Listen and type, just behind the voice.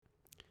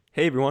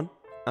Hey everyone,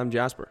 I'm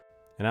Jasper,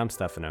 And I'm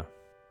Stefano.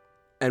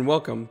 and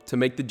welcome to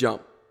Make the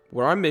Jump,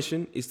 where our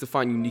mission is to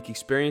find unique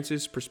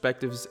experiences,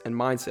 perspectives, and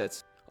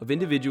mindsets of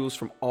individuals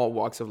from all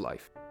walks of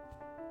life.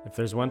 If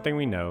there's one thing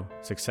we know,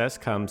 success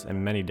comes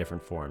in many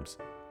different forms,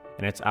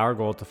 and it's our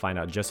goal to find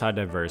out just how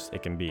diverse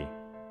it can be.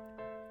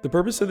 The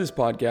purpose of this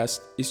podcast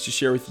is to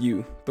share with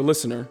you, the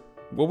listener,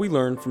 what we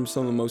learned from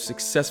some of the most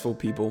successful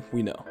people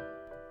we know.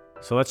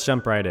 So let's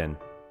jump right in.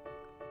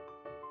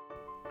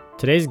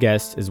 Today's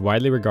guest is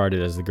widely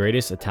regarded as the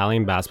greatest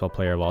Italian basketball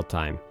player of all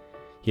time.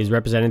 He has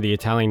represented the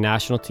Italian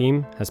national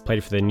team, has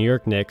played for the New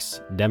York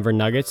Knicks, Denver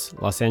Nuggets,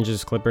 Los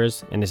Angeles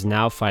Clippers, and is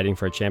now fighting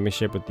for a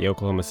championship with the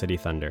Oklahoma City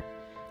Thunder.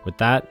 With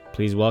that,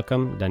 please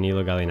welcome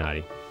Danilo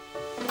Gallinari.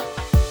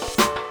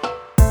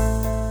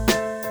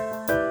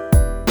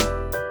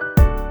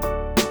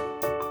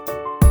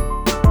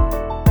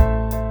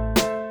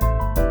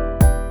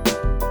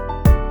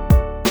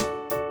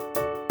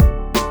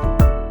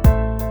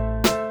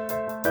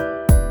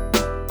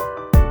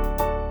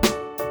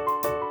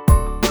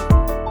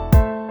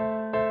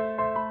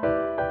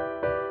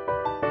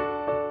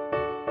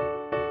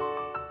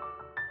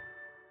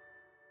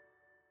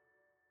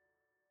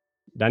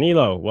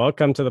 Danilo,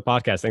 welcome to the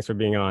podcast. Thanks for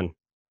being on.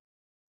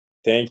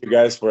 Thank you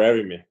guys for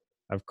having me.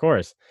 Of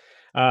course.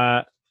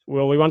 Well,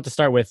 we want to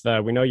start with,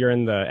 we know you're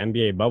in the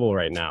NBA bubble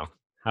right now.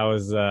 How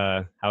has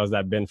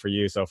that been for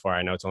you so far?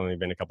 I know it's only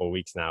been a couple of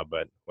weeks now,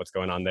 but what's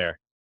going on there?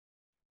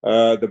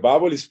 The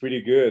bubble is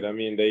pretty good. I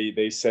mean,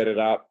 they set it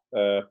up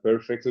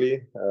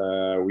perfectly.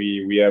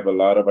 We have a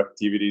lot of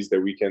activities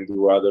that we can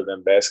do other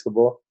than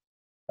basketball.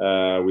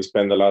 We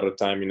spend a lot of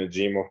time in the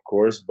gym, of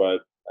course, but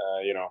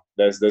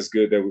that's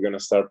good that we're gonna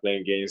start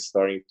playing games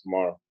starting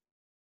tomorrow.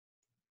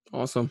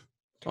 Awesome.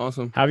 How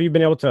have you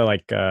been able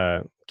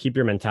to keep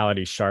your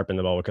mentality sharp in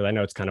the bubble? Because I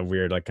know it's kind of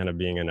weird, like kind of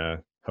being in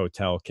a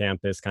hotel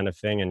campus kind of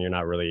thing, and you're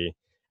not really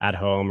at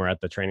home or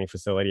at the training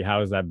facility. How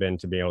has that been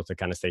to be able to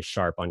kind of stay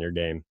sharp on your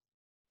game?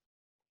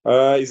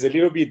 It's a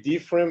little bit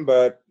different,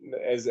 but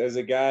as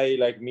a guy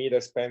like me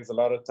that spends a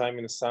lot of time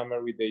in the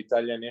summer with the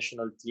Italian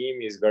national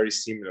team, is very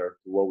similar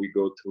to what we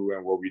go through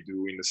and what we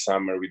do in the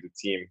summer with the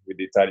team, with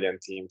the Italian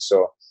team.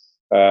 So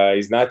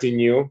it's nothing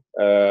new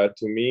to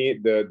me.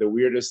 The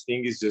weirdest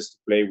thing is just to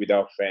play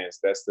without fans.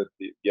 That's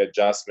the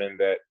adjustment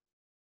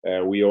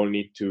that we all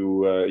need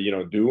to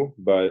do.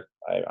 But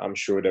I'm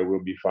sure that we'll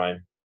be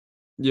fine.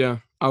 Yeah,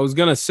 I was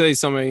gonna say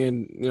something,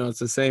 and it's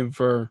the same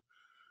for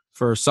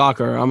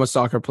soccer. I'm a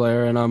soccer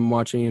player, and I'm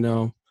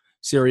watching,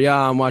 Serie A.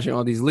 I'm watching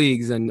all these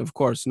leagues, and of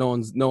course, no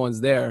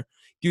one's there.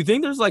 Do you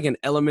think there's like an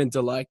element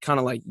to like kind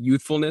of like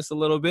youthfulness a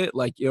little bit?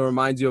 Like it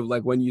reminds you of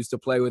like when you used to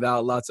play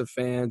without lots of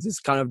fans.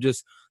 It's kind of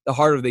just the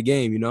heart of the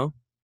game.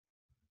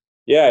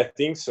 Yeah, I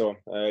think so.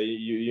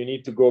 You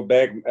need to go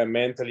back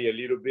mentally a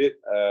little bit.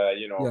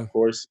 Yeah. Of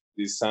course,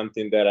 this is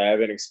something that I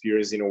haven't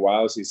experienced in a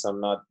while since I'm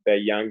not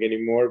that young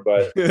anymore.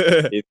 But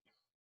it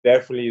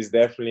definitely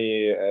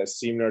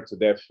similar to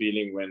that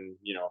feeling when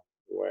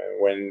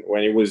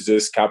when it was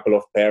just a couple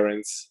of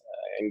parents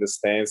in the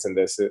stands and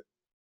that's it.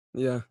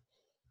 Yeah.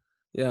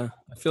 Yeah.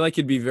 I feel like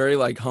it'd be very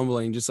like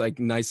humbling, just like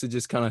nice to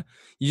just kind of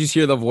you just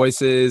hear the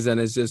voices and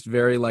it's just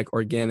very like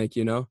organic.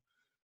 Yeah.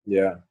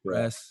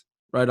 Yes.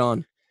 Right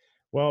on.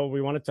 Well,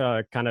 we wanted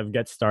to kind of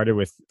get started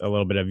with a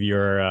little bit of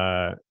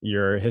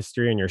your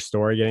history and your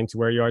story getting to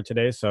where you are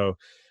today. So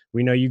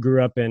we know you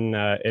grew up in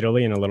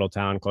Italy in a little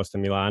town close to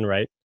Milan,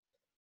 right?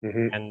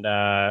 hmm And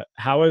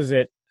how was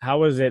it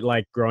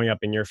like growing up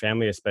in your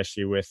family,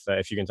 especially with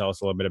if you can tell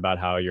us a little bit about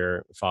how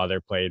your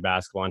father played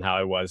basketball and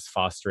how it was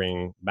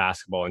fostering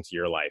basketball into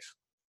your life?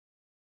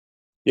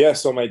 Yeah,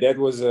 so my dad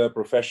was a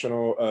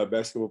professional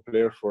basketball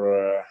player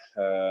for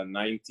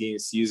 19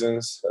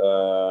 seasons,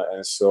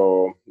 and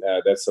so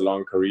that's a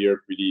long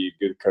career, pretty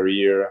good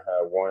career,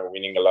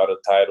 winning a lot of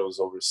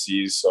titles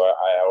overseas. So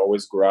I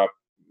always grew up,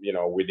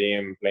 with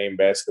him playing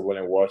basketball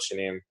and watching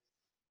him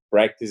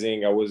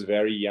practicing. I was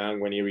very young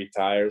when he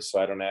retired, so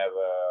I don't have,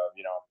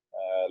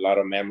 a lot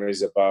of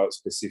memories about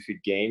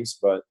specific games,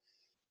 but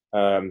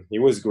it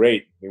was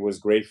great. It was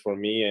great for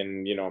me,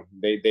 and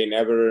they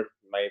never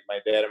my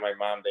dad and my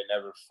mom, they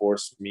never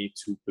forced me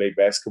to play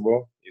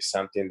basketball. It's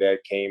something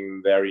that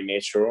came very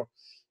natural,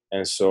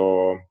 and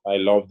so I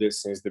loved it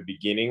since the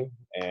beginning,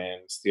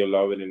 and still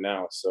loving it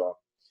now. So,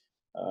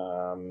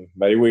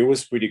 but it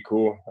was pretty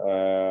cool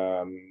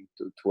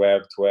to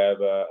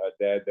have a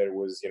dad that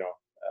was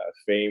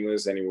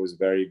famous and he was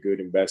very good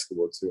in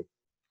basketball too.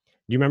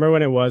 Do you remember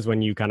when it was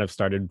when you kind of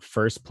started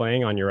first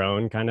playing on your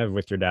own, kind of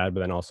with your dad,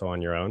 but then also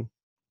on your own?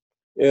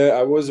 Yeah,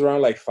 I was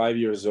around like 5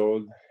 years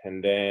old,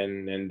 and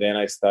then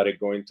I started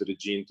going to the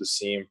gym to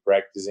see him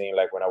practicing.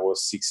 Like when I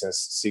was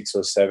 6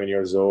 or 7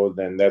 years old,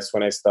 and that's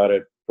when I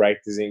started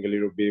practicing a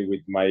little bit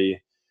with my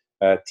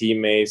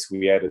teammates.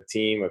 We had a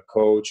team, a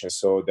coach, and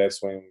so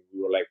that's when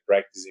we were like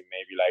practicing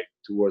maybe like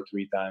 2 or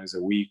 3 times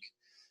a week.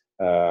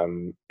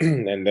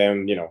 And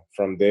then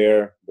from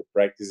there, the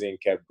practicing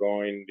kept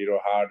going a little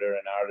harder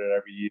and harder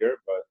every year,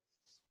 but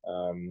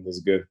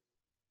it's good.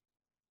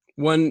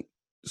 When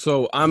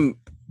so I'm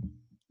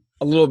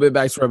a little bit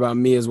backstory about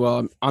me as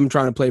well. I'm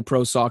trying to play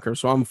pro soccer,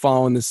 so I'm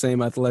following the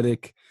same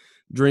athletic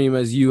dream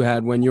as you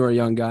had when you were a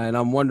young guy. And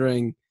I'm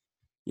wondering,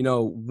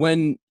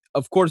 when,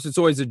 of course, it's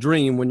always a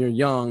dream when you're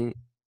young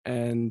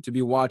and to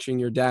be watching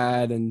your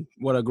dad, and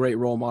what a great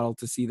role model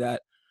to see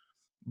that.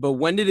 But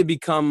when did it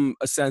become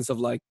a sense of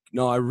like,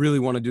 no, I really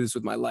want to do this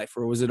with my life?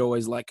 Or was it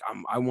always like,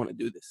 I want to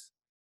do this?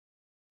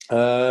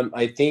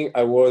 I think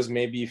I was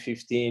maybe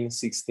 15,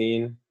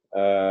 16.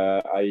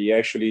 I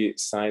actually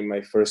signed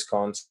my first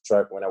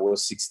contract when I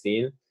was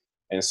 16.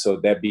 And so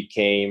that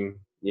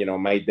became,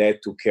 my dad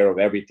took care of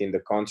everything, the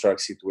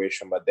contract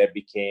situation, but that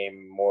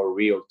became more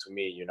real to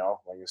me,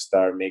 when you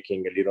start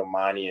making a little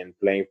money and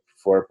playing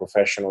for a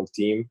professional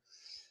team.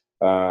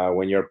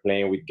 When you're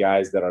playing with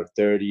guys that are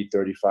 30,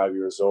 35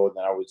 years old,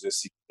 and I was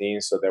just 16.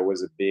 So that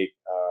was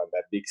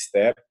that big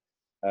step.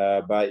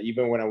 But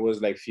even when I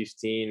was like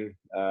 15,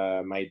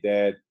 my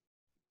dad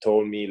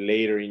told me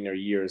later in the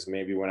years,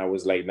 maybe when I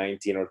was like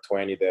 19 or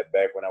 20, that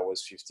back when I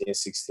was 15,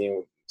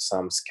 16,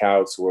 some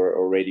scouts were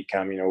already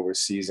coming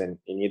overseas and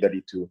in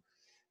Italy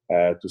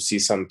to see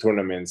some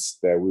tournaments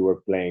that we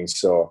were playing.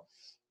 So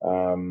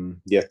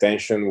the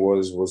attention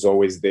was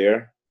always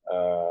there.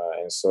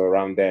 And so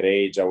around that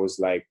age, I was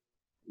like,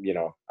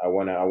 I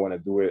wanna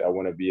do it. I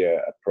wanna be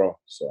a pro.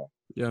 So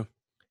Yeah.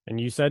 And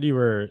you said you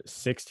were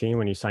 16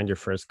 when you signed your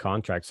first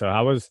contract. So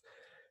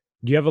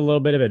do you have a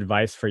little bit of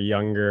advice for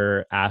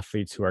younger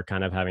athletes who are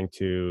kind of having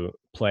to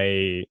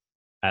play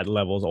at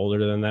levels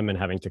older than them and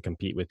having to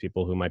compete with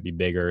people who might be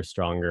bigger,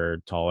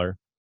 stronger, taller?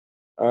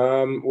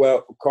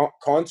 Well,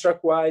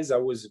 contract wise, I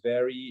was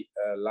very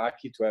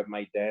lucky to have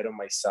my dad on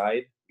my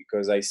side,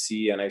 because I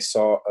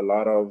saw a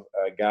lot of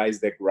guys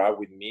that grew up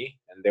with me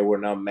and they were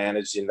not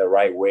managed in the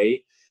right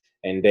way.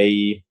 And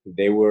they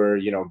were,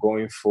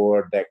 going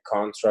for that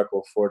contract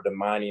or for the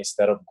money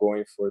instead of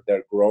going for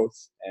their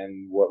growth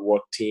and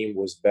what team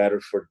was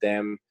better for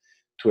them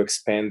to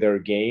expand their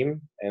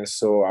game. And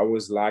so I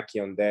was lucky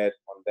on that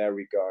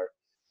regard.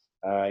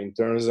 In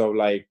terms of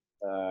like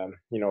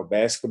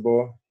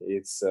basketball,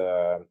 it's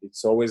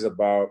always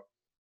about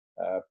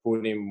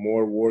putting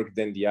more work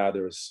than the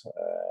others.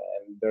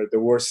 And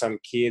there were some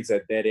kids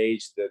at that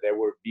age that they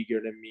were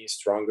bigger than me,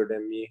 stronger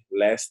than me,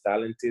 less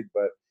talented,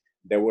 but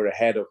they were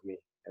ahead of me.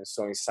 And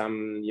so in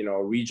some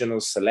regional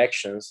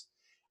selections,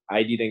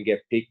 I didn't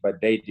get picked,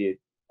 but they did.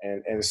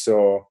 And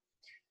so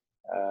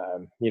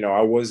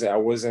I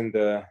wasn't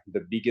the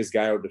biggest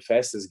guy or the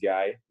fastest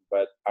guy,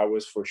 but I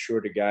was for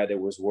sure the guy that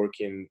was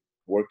working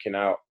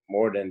out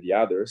more than the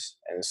others.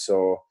 And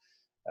so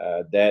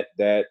that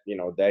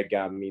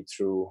got me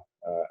through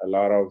a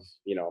lot of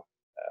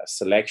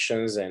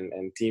selections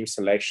and team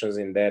selections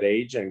in that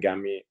age, and got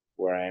me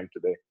where I am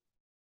today.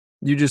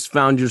 You just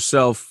found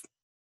yourself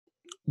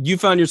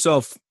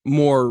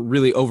more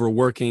really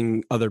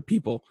overworking other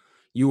people.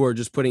 You were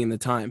just putting in the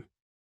time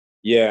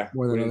Yeah,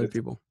 more than putting other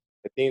people.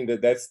 I think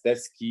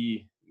that's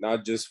key,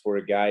 not just for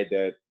a guy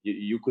that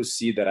you could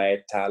see that I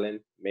had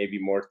talent, maybe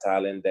more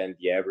talent than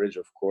the average,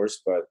 of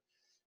course. But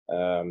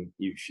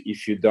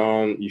if you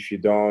don't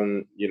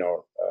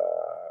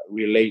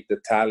relate the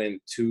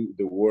talent to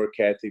the work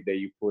ethic that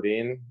you put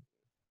in,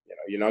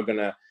 you're not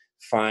gonna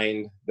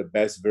find the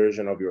best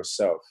version of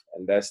yourself,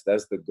 and that's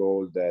the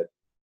goal that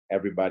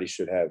everybody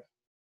should have.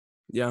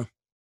 Yeah.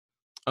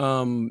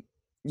 Um,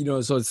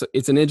 so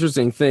it's an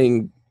interesting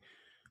thing.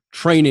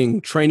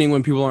 Training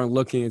when people aren't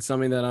looking. It's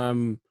something that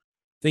I'm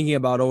thinking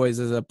about always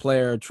as a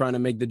player trying to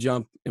make the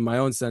jump in my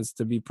own sense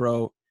to be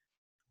pro.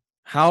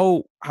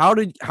 How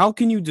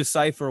can you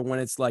decipher when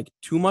it's like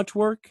too much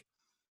work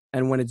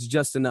and when it's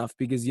just enough?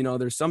 Because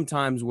there's some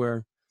times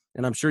where,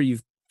 and I'm sure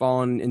you've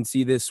fallen and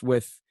see this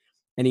with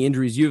any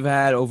injuries you've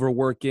had,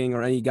 overworking,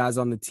 or any guys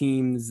on the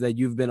teams that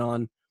you've been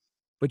on.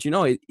 But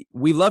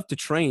we love to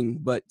train,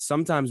 but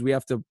sometimes we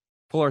have to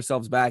pull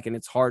ourselves back, and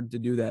it's hard to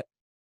do that.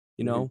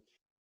 You Mhm. know?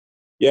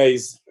 Yeah,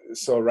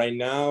 so right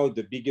now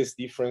the biggest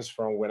difference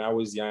from when I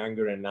was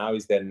younger and now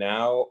is that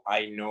now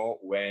I know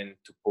when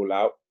to pull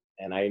out,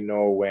 and I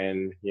know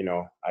when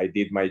I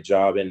did my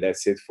job and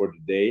that's it for the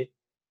day.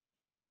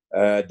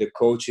 The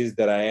coaches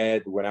that I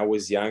had when I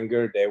was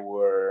younger, they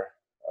were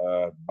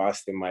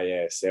busting my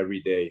ass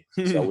every day.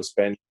 So I was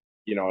spending,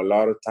 a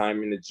lot of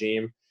time in the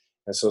gym,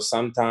 and so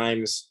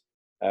sometimes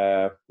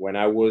when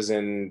I was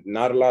in,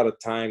 not a lot of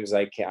times,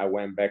 I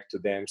went back to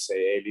them, say,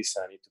 hey,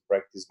 listen, I need to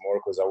practice more,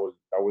 because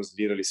I was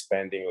literally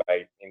spending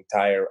like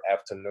entire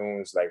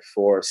afternoons, like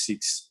 4 or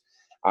 6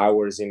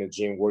 hours in the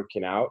gym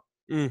working out.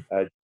 Mm.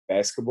 Uh,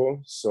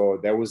 Basketball, so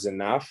that was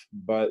enough.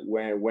 But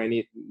when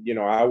it,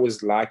 I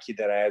was lucky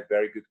that I had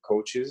very good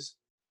coaches,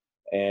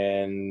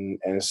 and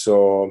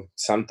so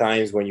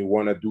sometimes when you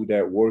want to do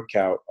that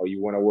workout, or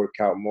you want to work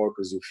out more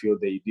because you feel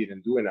that you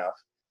didn't do enough,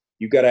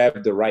 you got to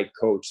have the right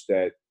coach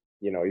that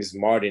is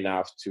smart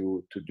enough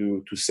to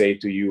say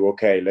to you,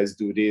 okay, let's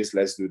do this,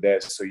 let's do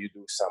that, so you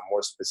do some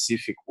more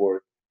specific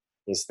work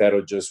instead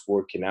of just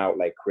working out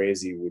like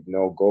crazy with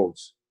no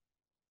goals.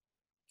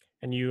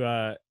 And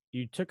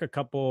you took a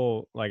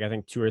couple, like I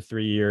think 2 or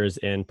 3 years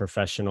in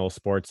professional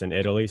sports in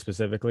Italy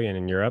specifically and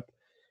in Europe.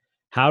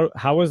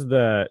 How was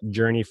the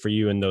journey for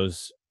you in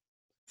those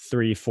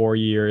 3-4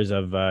 years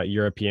of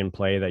European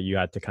play that you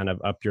had to kind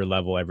of up your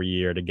level every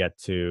year to get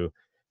to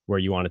where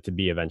you wanted to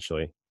be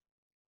eventually?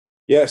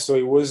 Yeah, so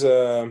it was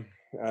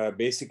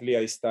basically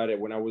I started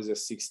when I was a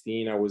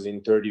 16. I was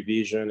in third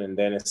division, and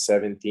then at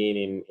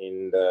 17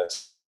 in the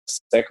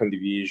second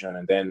division,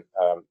 and then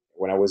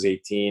when I was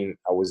 18,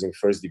 I was in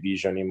first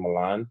division in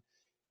Milan,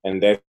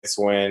 and that's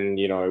when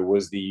it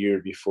was the year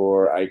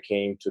before I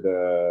came to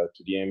the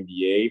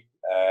NBA.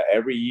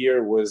 Every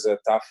year was a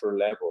tougher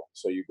level,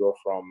 so you go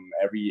from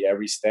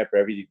every step,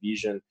 every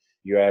division.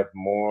 You have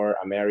more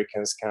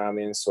Americans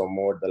coming, so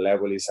more the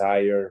level is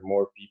higher,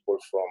 more people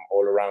from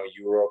all around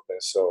Europe,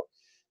 and so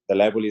the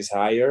level is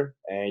higher,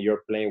 and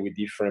you're playing with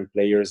different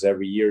players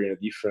every year in a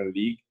different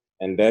league,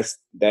 and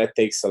that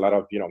takes a lot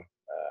of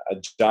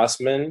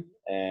adjustment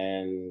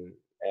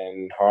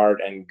and hard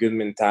and good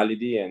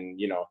mentality,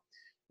 and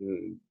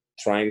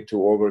trying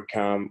to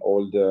overcome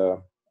all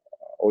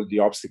the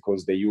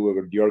obstacles that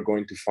you're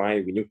going to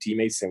find with new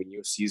teammates and with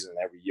new season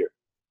every year.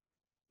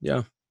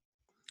 Yeah.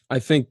 I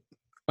think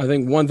I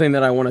think one thing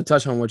that I want to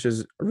touch on, which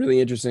is really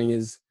interesting,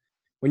 is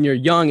when you're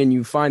young and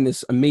you find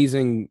this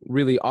amazing,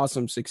 really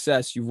awesome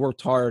success, you've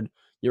worked hard,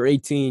 you're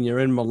 18, you're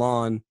in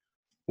Milan.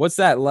 What's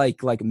that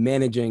like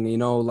managing,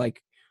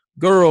 like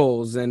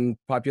girls and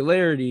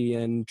popularity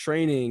and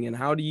training, and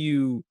how do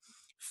you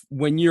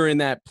when you're in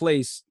that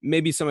place,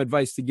 maybe some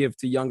advice to give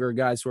to younger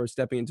guys who are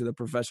stepping into the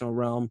professional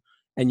realm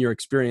and your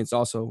experience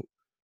also.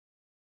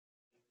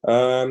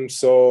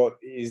 So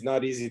it's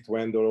not easy to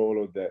handle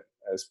all of that,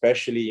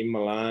 especially in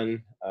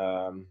Milan,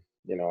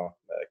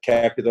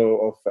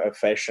 capital of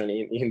fashion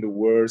in the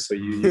world. So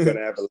you're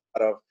gonna have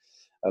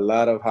a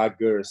lot of hot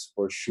girls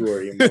for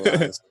sure in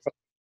Milan.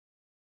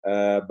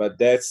 But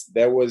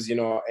that was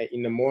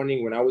in the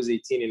morning when I was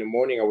 18. In the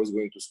morning I was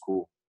going to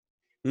school,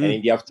 and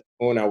in Mm, the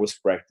afternoon I was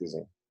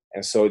practicing.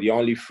 And so the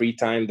only free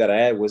time that I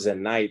had was at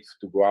night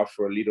to go out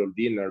for a little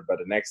dinner. But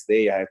the next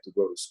day I had to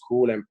go to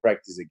school and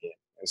practice again.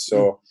 And mm,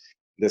 so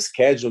the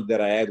schedule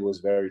that I had was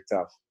very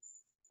tough.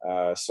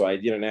 So I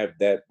didn't have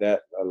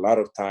that a lot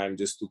of time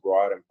just to go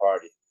out and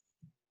party.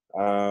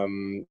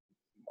 Um,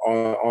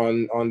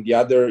 on the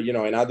other,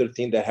 another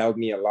thing that helped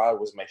me a lot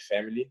was my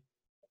family,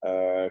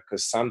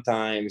 because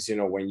sometimes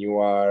when you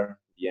are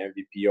the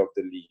MVP of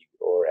the league,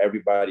 or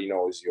everybody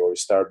knows you, or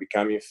start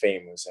becoming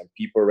famous and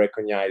people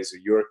recognize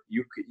you,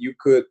 you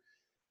could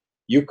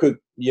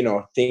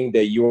think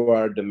that you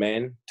are the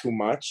man too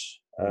much,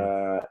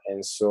 Mm.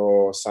 and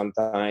so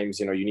sometimes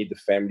you need the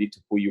family to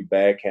pull you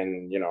back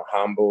and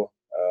humble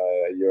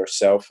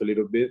yourself a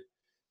little bit.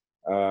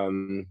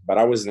 But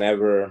I was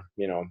never,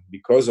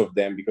 because of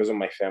them, because of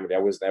my family, I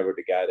was never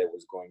the guy that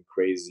was going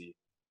crazy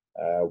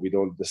with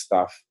all the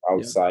stuff yeah.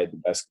 outside the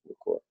basketball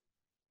court.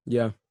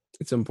 Yeah,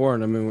 it's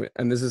important. I mean,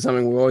 and this is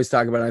something we always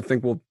talk about. I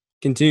think we'll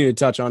continue to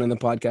touch on in the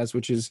podcast,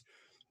 which is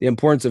the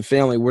importance of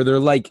family. Were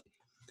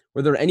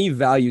there any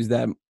values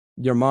that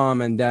your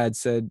mom and dad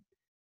said,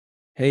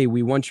 "Hey,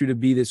 we want you to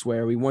be this way,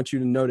 or we want you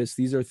to notice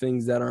these are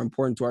things that are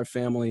important to our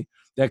family,"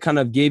 that kind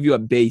of gave you a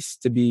base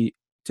to be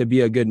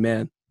a good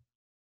man?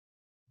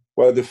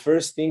 Well, the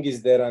first thing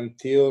is that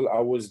until I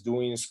was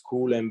doing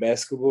school and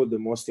basketball, the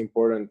most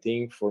important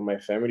thing for my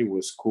family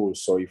was school.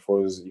 So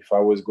if I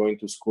was going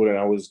to school and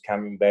I was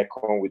coming back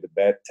home with a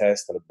bad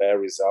test or a bad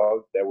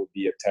result, that would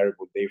be a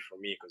terrible day for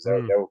me, because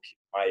Mm. that would kick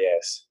my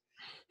ass.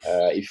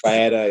 If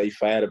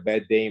I had a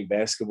bad day in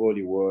basketball,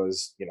 it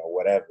was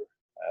whatever.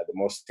 The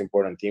most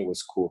important thing was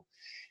school.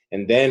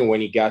 And then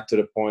when it got to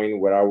the point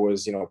where I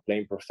was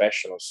playing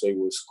professional, so it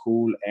was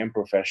school and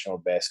professional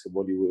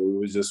basketball, it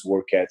was just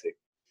work ethic.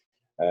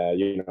 uh,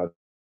 you know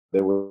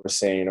they were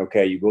saying,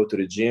 okay, you go to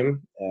the gym,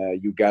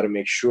 you got to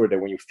make sure that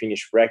when you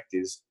finish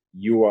practice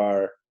you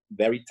are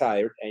very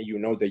tired, and you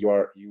know that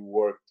you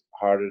worked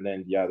harder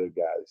than the other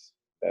guys.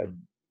 Mm.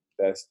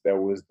 That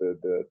was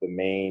the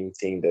main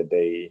thing that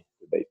they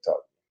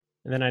taught.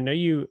 And then I know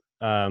you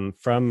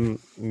from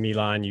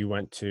Milan, you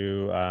went to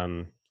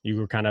you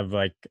were kind of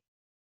like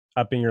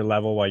upping your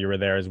level while you were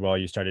there as well.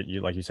 You started,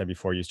 you like you said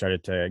before, you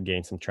started to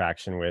gain some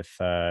traction with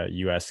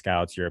US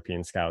scouts,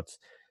 European scouts.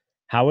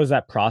 How was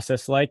that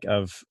process like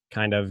of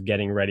kind of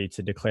getting ready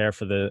to declare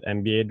for the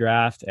NBA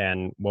draft,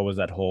 and what was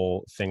that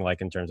whole thing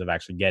like in terms of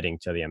actually getting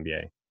to the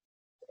NBA?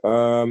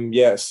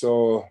 Yeah,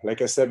 so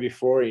like I said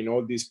before, in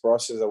all this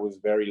process, I was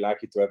very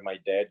lucky to have my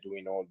dad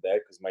doing all that,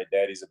 because my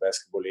dad is a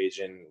basketball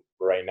agent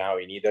right now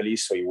in Italy.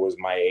 So he was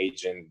my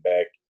agent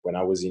back when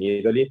I was in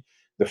Italy.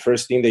 The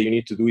first thing that you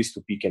need to do is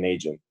to pick an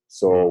agent.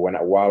 So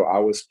Mm. while I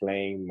was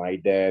playing, my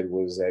dad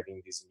was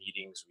having these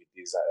meetings with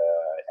these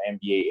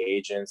NBA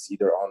agents,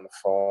 either on the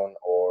phone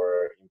or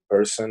in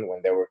person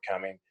when they were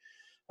coming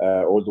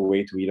all the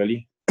way to Italy.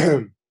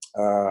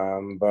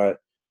 But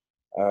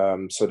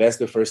so that's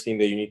the first thing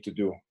that you need to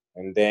do.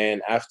 And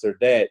then after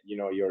that,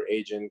 your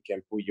agent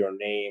can put your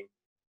name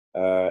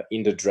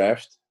in the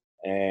draft,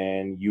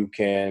 and you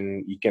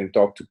can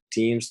talk to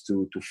teams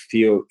to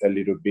feel a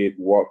little bit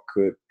what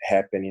could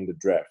happen in the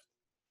draft.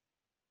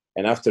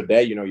 And after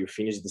that, you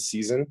finish the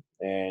season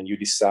and you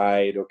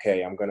decide,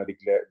 okay, I'm gonna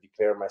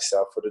declare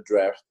myself for the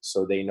draft,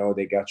 so they know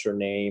they got your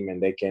name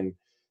and they can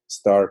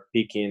start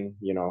picking,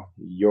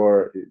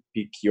 your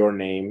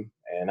name.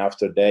 And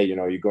after that,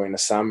 you go in the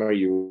summer,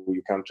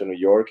 you come to New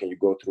York and you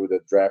go through the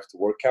draft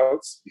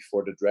workouts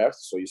before the draft.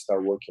 So you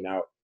start working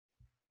out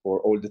for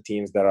all the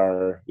teams that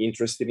are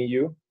interested in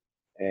you.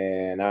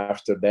 And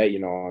after that,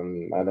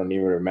 on, I don't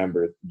even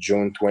remember,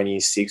 June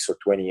 26th or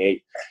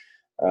 28th,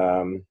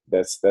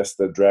 that's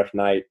the draft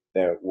night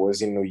that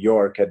was in New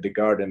York at the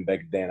Garden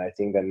back then. I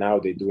think that now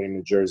they do it in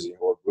New Jersey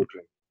or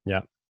Brooklyn.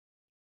 Yeah.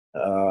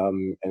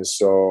 And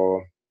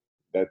so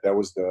that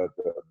was the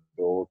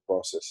whole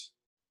process.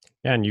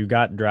 Yeah, and you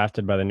got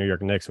drafted by the New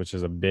York Knicks, which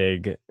is a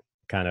big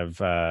kind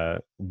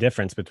of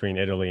difference between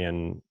Italy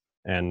and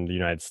the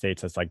United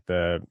States. That's like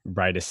the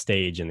brightest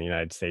stage in the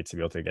United States to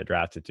be able to get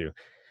drafted to.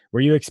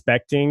 Were you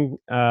expecting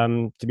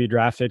to be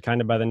drafted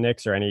kind of by the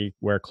Knicks or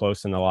anywhere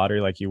close in the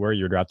lottery like you were?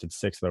 You were drafted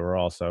 6th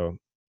overall, so.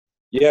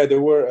 Yeah,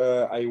 there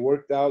were. I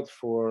worked out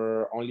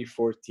for only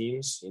 4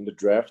 teams in the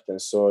draft,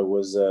 and so it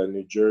was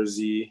New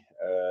Jersey,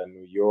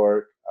 New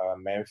York,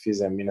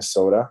 Memphis, and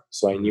Minnesota.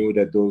 So I knew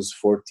that those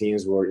 4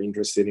 teams were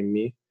interested in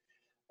me.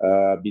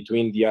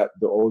 Between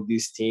all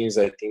these teams,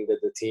 I think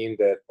that the team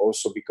that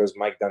also, because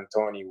Mike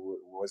D'Antoni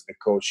was the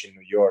coach in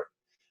New York,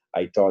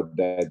 I thought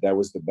that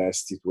was the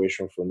best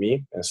situation for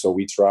me, and so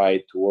we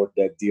tried to work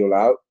that deal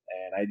out.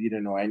 And I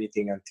didn't know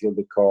anything until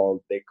they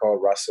called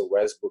Russell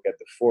Westbrook at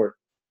the 4th.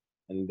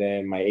 And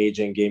then my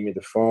agent gave me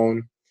the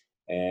phone,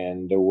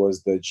 and there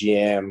was the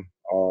GM,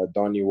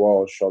 Donnie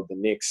Walsh of the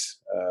Knicks,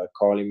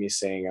 calling me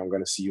saying, "I'm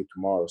going to see you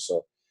tomorrow."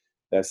 So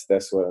that's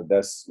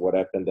what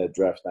happened that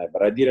draft night.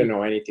 But I didn't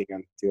know anything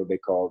until they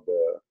called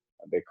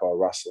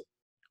Russell.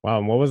 Wow,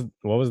 and what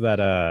was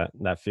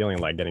that feeling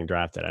like getting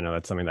drafted? I know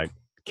that's something that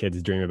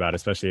kids dream about,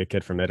 especially a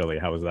kid from Italy.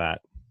 How was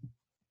that?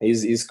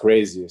 It's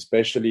crazy,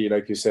 especially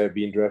like you said,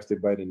 being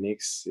drafted by the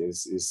Knicks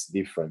is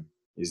different.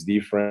 It's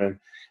different,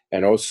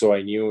 and also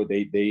I knew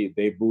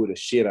they booed the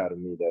shit out of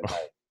me that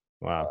night.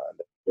 Wow.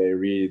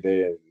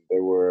 They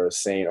were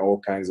saying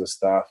all kinds of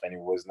stuff, and it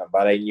was not.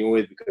 But I knew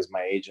it because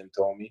my agent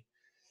told me.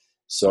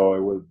 So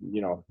it was,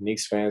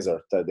 Knicks fans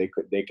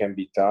they can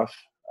be tough.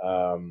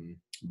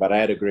 But I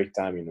had a great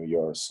time in New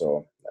York,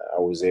 so I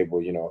was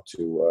able,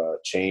 to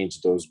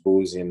change those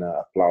boos in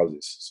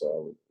applauses. So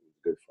it was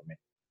good for me.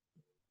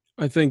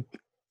 I think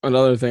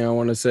another thing I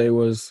want to say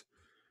was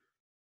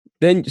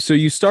then, so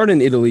you start in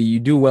Italy, you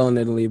do well in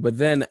Italy, but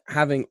then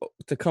having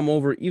to come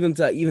over even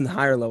to even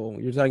higher level,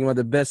 you're talking about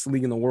the best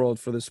league in the world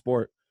for the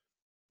sport.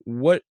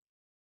 What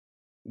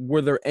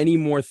were there any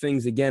more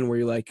things again where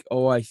you're like,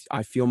 oh,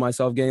 I feel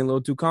myself getting a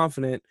little too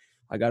confident,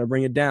 I got to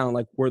bring it down?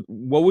 Like, what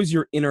was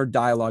your inner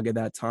dialogue at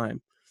that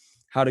time?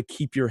 How to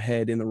keep your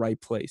head in the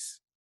right place?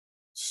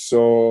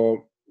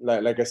 So,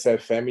 like I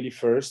said, family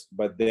first,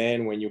 but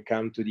then when you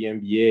come to the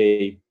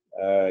NBA,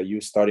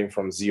 you starting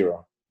from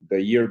zero. The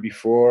year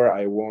before,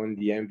 I won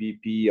the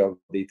MVP of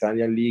the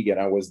Italian league, and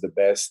I was the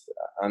best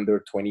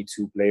under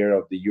 22 player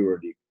of the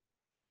EuroLeague.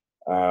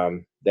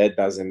 That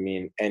doesn't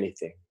mean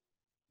anything,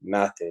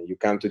 nothing. You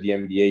come to the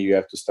NBA, you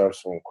have to start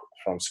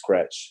from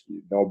scratch.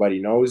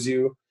 Nobody knows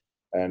you,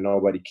 and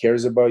nobody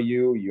cares about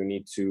you. You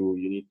need to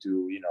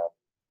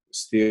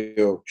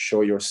still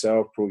show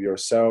yourself, prove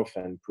yourself,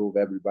 and prove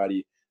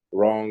everybody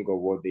wrong or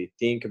what they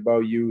think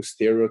about you,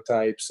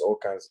 stereotypes, all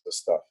kinds of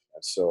stuff.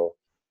 And so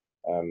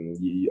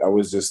I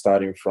was just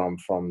starting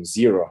from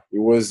zero. It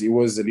was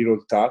a little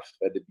tough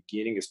at the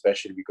beginning,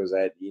 especially because I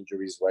had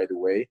injuries right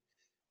away.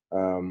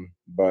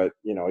 But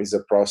it's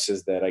a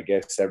process that I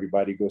guess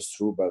everybody goes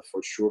through. But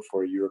for sure,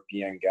 for a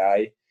European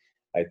guy,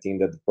 I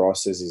think that the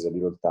process is a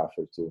little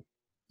tougher too.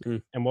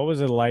 And what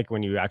was it like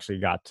when you actually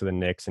got to the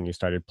Knicks and you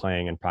started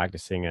playing and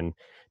practicing and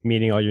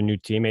meeting all your new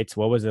teammates?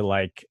 What was it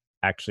like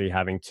actually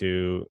having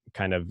to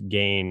kind of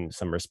gain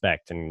some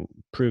respect and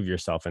prove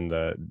yourself in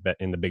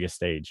the biggest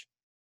stage?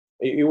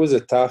 It was a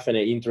tough and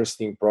an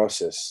interesting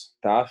process.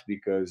 Tough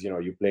because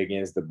you play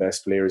against the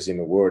best players in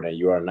the world, and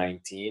you are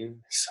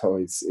 19, so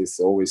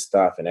it's always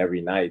tough. And every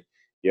night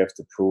you have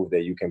to prove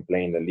that you can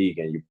play in the league,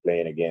 and you're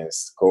playing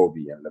against Kobe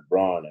and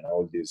LeBron and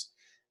all these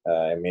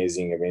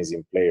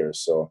amazing players.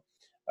 So,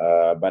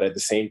 but at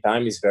the same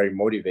time, it's very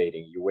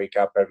motivating. You wake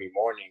up every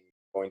morning,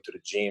 going to the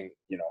gym,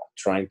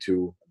 trying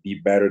to be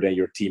better than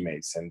your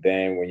teammates, and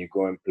then when you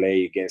go and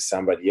play against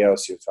somebody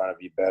else, you're trying to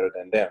be better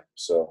than them.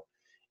 So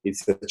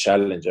it's a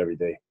challenge every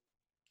day.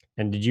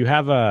 And did you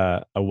have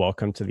a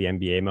welcome to the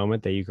NBA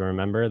moment that you can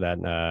remember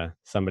that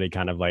somebody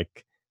kind of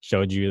like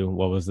showed you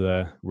what was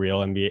the real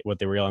NBA, what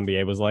the real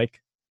NBA was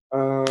like?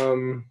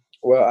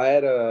 Well, I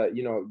had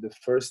the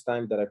first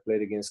time that I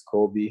played against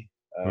Kobe,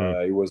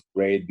 it was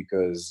great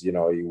because,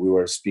 we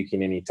were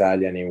speaking in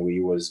Italian and he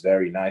was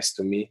very nice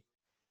to me.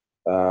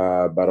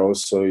 But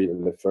also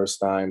the first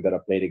time that I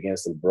played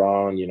against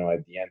LeBron,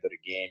 at the end of the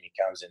game, he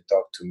comes and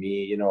talked to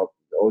me.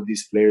 All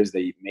these players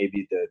that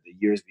maybe the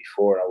years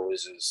before I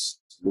was just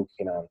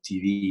looking on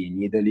TV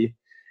in Italy,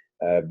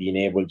 being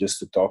able just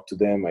to talk to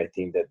them, I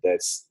think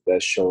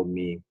that showed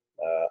me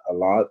a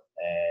lot,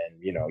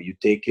 and you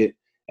take it,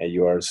 and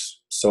you are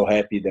so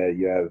happy that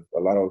you have a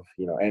lot of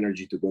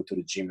energy to go to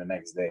the gym the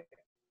next day.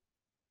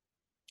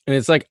 And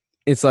it's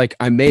like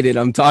I made it.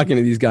 I'm talking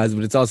to these guys,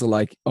 but it's also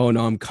like, oh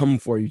no, I'm coming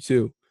for you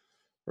too,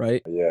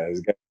 right? Yeah,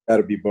 it's got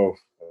to be both.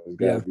 It's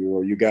got Yeah. to be,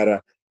 or you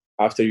gotta,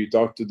 after you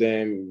talk to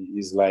them,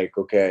 it's like,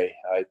 okay,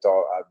 I've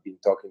been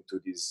talking to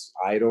these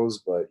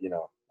idols, but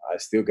I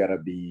still gotta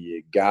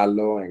be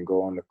Gallo and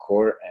go on the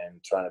court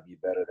and trying to be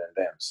better than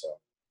them. So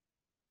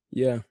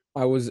Yeah.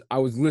 I was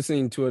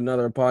listening to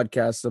another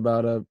podcast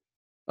about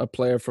a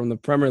player from the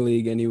Premier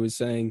League, and he was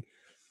saying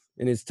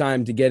in his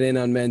time to get in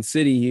on Man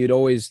City, he'd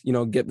always,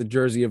 get the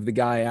jersey of the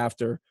guy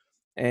after.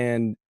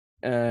 And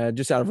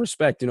just out of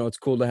respect, it's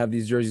cool to have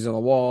these jerseys on the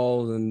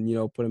walls and,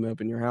 put them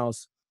up in your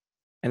house.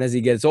 And as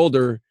he gets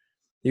older,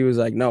 he was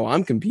like, no,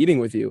 I'm competing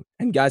with you.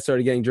 And guys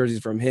started getting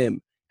jerseys from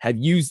him. Have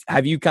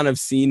you kind of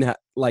seen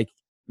like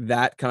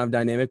that kind of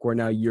dynamic where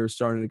now you're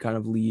starting to kind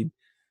of lead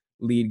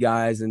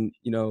guys and,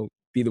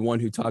 be the one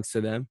who talks to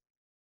them?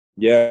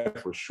 yeah,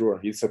 for sure,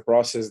 it's a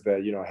process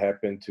that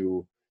happened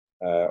to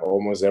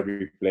almost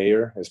every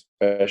player,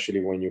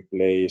 especially when you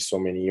play so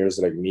many years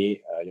like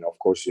me. Of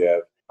course,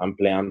 I'm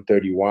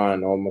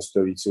 31, almost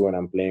 32, and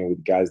I'm playing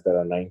with guys that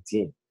are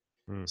 19.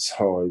 Mm.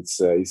 So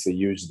it's a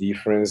huge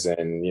difference,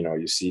 and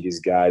you see these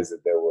guys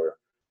that they were,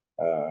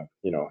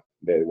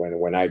 that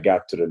when I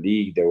got to the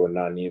league, they were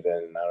not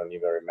even, I don't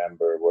even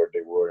remember where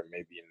they were,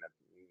 maybe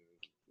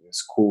in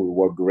school,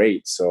 what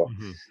grade. So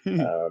Mhm.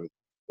 um,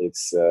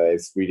 it's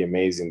really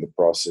amazing the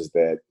process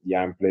that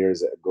young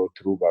players go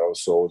through, but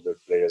also older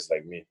players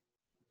like me.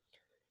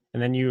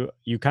 And then you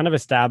kind of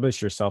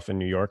established yourself in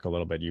New York a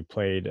little bit. You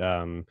played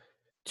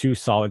 2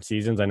 solid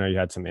seasons. I know you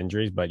had some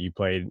injuries, but you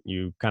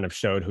kind of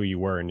showed who you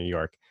were in New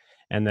York.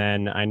 And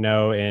then I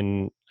know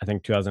in, I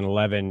think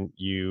 2011,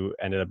 you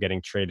ended up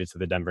getting traded to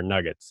the Denver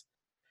Nuggets.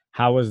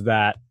 How was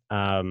that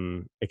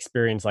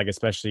experience like,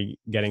 especially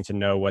getting to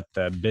know what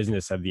the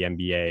business of the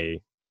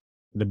NBA,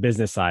 the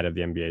business side of the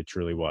NBA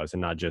truly was,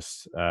 and not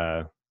just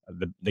the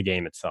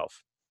game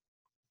itself?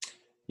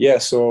 Yeah,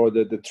 so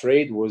the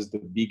trade was the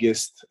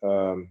biggest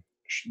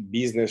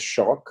business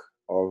shock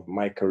of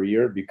my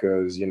career,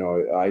 because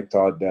I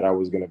thought that I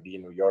was going to be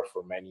in New York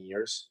for many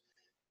years.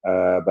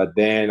 But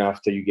then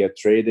after you get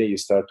traded, you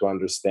start to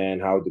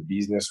understand how the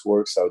business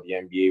works, how the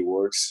NBA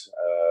works,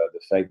 the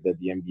fact that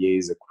the NBA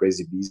is a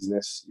crazy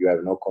business. You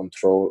have no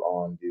control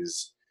on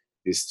these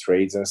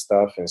trades and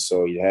stuff. And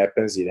so it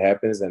happens.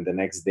 And the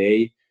next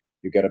day,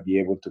 you got to be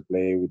able to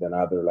play with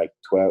another like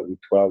 12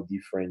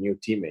 different new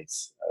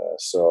teammates.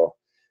 It's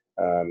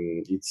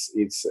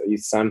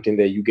something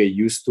that you get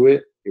used to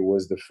it. It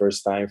was the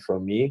first time for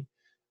me.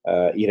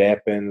 It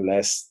happened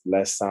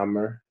last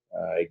summer,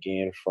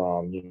 again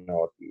from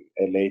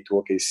LA to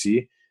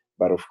OKC,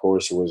 but of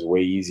course it was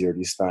way easier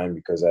this time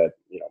because I had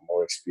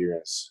more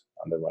experience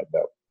under my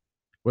belt.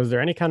 Was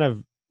there any kind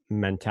of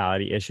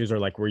mentality issues, or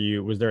like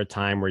was there a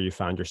time where you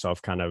found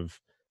yourself kind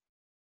of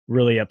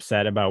really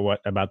upset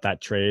about that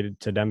trade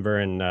to Denver,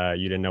 and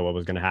you didn't know what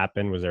was going to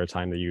happen? Was there a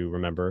time that you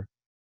remember?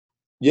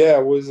 Yeah, I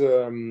was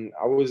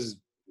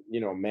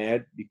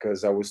mad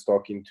because I was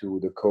talking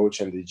to the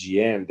coach and the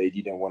GM. They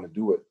didn't want to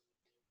do it.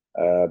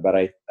 But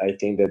I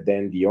think that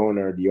then the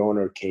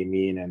owner came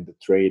in and the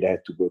trade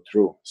had to go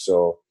through.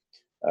 So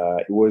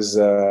it was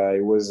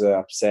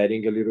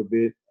upsetting a little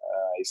bit.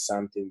 It's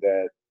something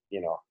that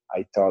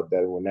I thought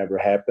that would never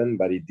happen,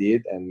 but it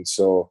did. And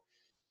so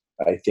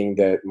I think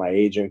that my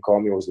agent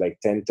called me. It was like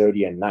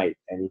 10:30 at night,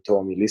 and he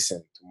told me,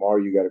 "Listen, tomorrow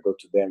you got to go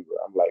to Denver."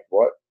 I'm like,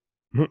 "What?"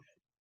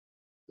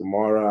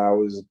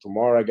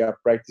 Tomorrow I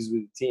got practice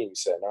with the team. He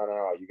said,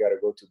 no, you got to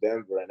go to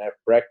Denver and have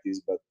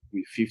practice, but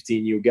with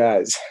 15 new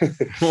guys.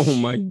 Oh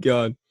my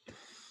God.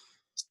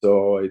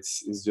 So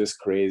it's just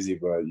crazy,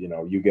 but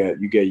you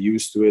get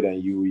used to it,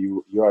 and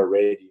you are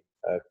ready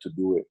to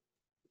do it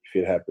if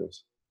it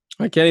happens.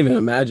 I can't even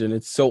imagine.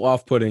 It's so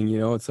off-putting,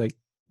 it's like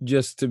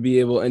just to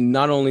be able, and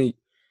not only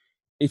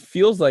it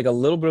feels like a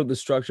little bit of the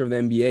structure of the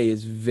NBA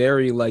is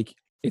very like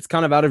it's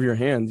kind of out of your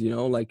hands,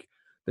 like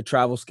the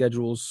travel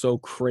schedule is so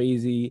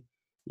crazy,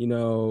 you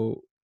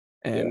know,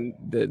 Yeah, and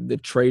the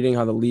trading,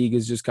 how the league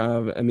is just kind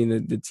of, I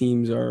mean, the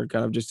teams are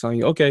kind of just telling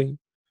you, okay,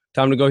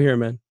 time to go here,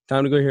 man.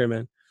 Time to go here,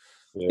 man.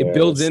 It yeah,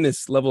 builds in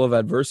this level of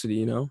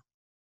adversity.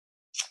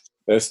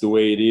 that's the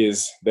way it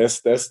is.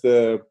 That's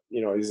the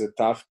is a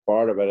tough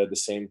part, but at the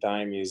same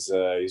time is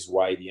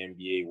why the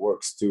NBA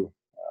works too,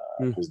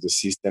 Mm. because the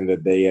system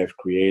that they have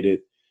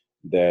created,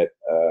 that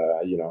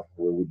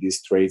with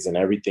these trades and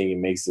everything, it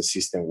makes the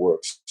system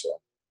work. So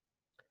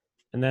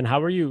And then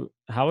how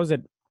was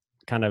it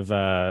kind of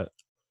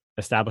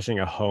establishing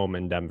a home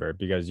in Denver,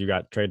 because you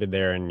got traded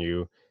there and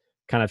you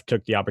kind of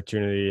took the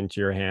opportunity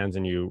into your hands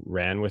and you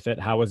ran with it?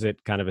 How was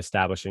it kind of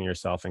establishing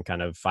yourself and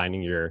kind of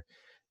finding your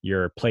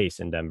place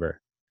in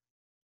Denver?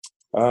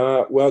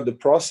 well, the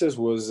process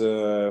was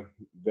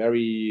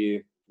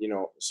very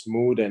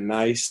smooth and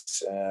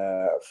nice.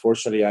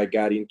 Fortunately, I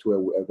got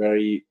into a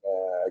very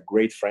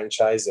great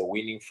franchise, a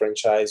winning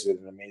franchise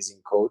with an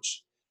amazing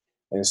coach.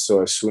 And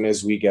so as soon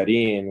as we got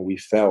in, we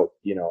felt,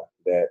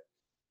 that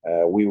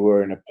we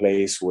were in a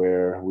place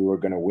where we were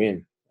going to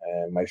win.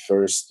 And my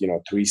first,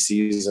 3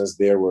 seasons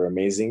there were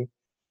amazing.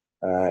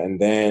 And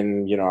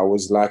then, I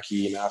was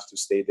lucky enough to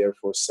stay there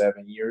for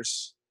 7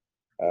 years,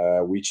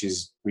 which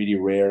is pretty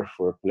rare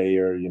for a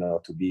player,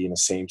 to be in the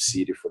same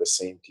city for the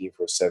same team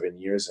for 7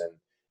 years. And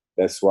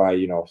that's why,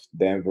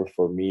 Denver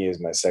for me is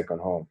my second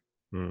home.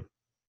 Hmm.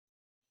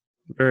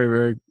 Very,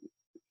 very.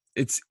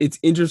 It's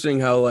interesting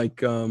how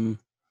like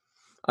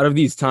out of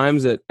these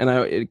times that, and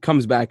it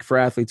comes back for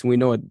athletes, and we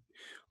know it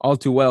all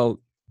too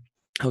well,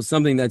 how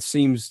something that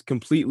seems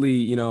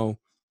completely,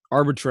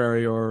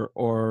 arbitrary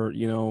or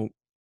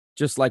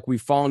just like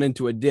we've fallen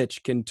into a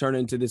ditch can turn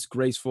into this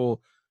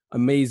graceful,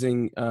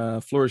 amazing,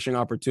 flourishing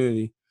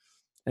opportunity.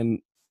 And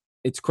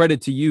it's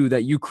credit to you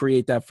that you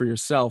create that for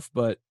yourself,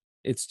 but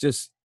it's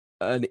just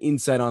an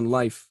insight on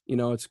life.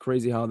 It's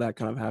crazy how that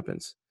kind of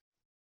happens.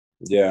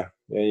 Yeah,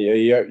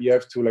 you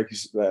have to, like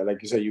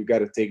you said, you got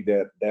to take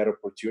that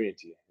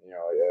opportunity.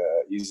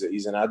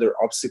 Is another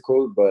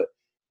obstacle, but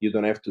you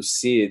don't have to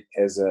see it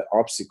as an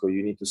obstacle.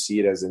 You need to see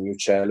it as a new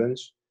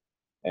challenge,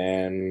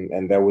 and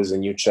that was a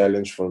new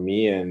challenge for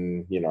me.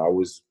 And I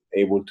was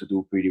able to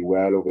do pretty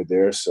well over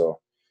there, so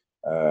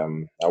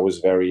I was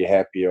very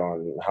happy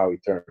on how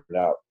it turned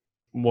out.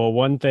 Well,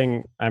 one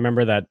thing I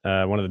remember that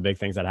one of the big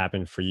things that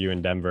happened for you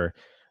in Denver,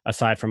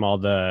 aside from all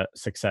the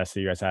success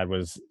that you guys had,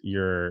 was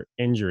your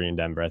injury in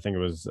Denver. I think it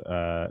was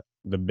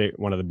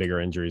one of the bigger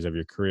injuries of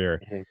your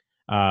career. Mhm.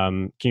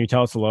 Can you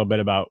tell us a little bit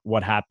about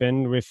what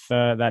happened with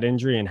that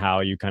injury and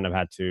how you kind of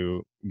had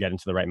to get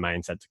into the right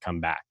mindset to come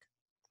back?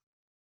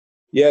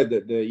 Yeah,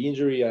 the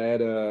injury, I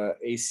had a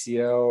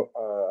ACL.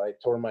 I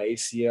tore my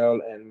ACL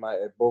and my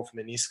both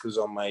meniscus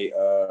on my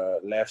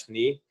left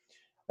knee.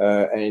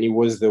 And it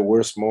was the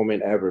worst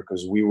moment ever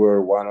because we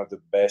were one of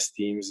the best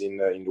teams in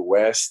the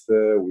West.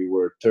 We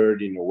were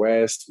third in the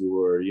West. We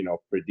were,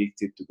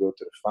 predicted to go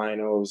to the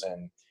finals,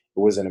 and it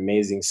was an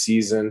amazing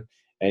season.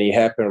 And it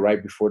happened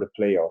right before the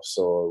playoffs,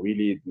 so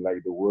really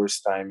like the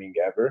worst timing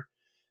ever.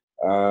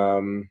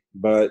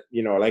 But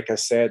like I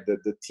said,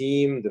 the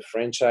team, the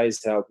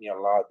franchise helped me a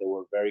lot. They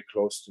were very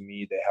close to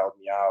me. They helped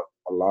me out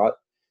a lot,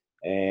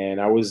 and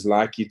I was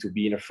lucky to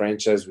be in a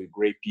franchise with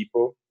great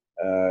people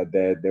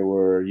that they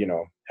were,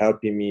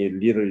 helping me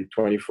literally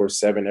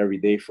 24/7 every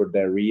day for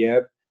that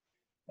rehab.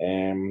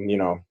 And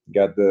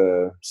got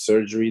the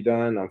surgery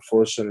done.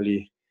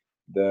 Unfortunately,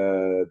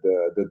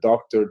 the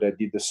doctor that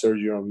did the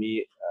surgery on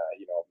me,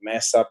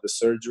 messed up the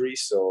surgery,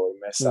 so it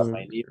messed up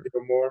my knee a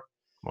little more.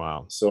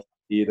 Wow. So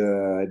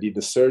I did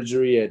the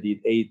surgery. I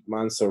did 8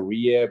 months of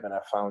rehab, and I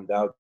found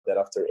out that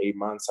after 8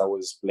 months, I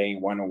was playing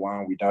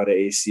 1-on-1 without an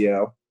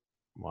ACL.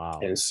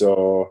 Wow. And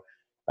so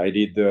I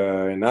did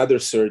another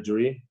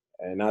surgery,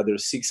 another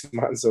 6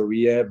 months of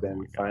rehab,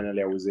 and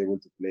finally I was able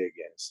to play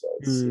again. So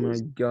Oh my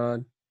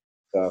God.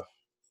 Tough.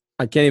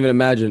 I can't even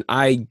imagine.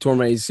 I tore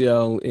my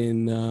ACL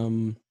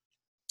in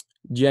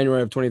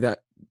January of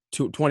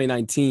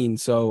 2019,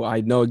 so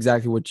I know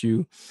exactly what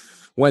you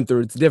went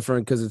through. It's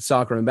different because it's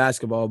soccer and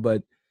basketball,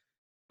 but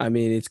I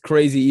mean, it's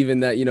crazy even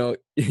that,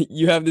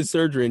 you have this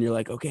surgery and you're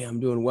like, okay, I'm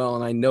doing well.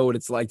 And I know what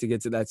it's like to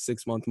get to that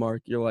 6-month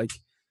mark. You're like,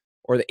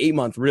 or the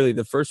 8-month, really,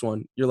 the first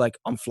one, you're like,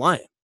 I'm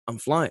flying.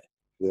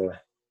 Yeah.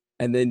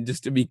 And then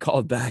just to be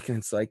called back and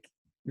it's like,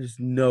 there's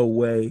no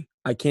way.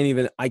 I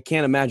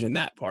can't imagine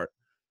that part.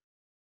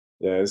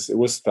 Yeah, it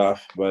was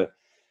tough, but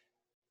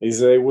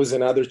it was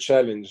another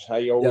challenge.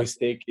 I always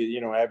take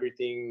it,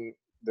 everything,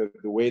 the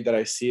way that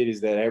I see it is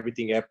that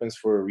everything happens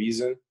for a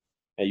reason.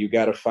 And you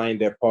got to find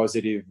that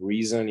positive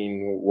reason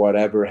in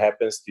whatever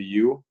happens to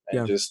you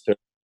and just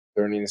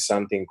turn into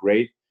something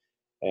great.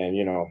 And,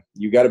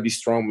 you got to be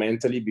strong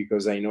mentally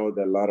because I know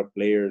that a lot of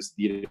players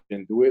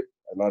didn't do it.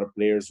 A lot of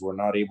players were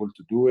not able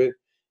to do it.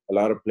 A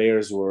lot of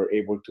players were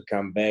able to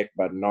come back,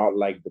 but not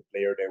like the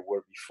player they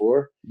were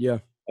before. Yeah.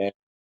 And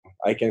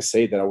I can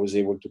say that I was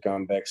able to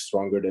come back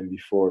stronger than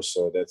before.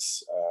 So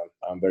that's,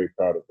 I'm very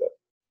proud of that.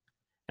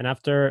 And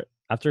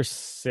after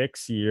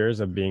 6 years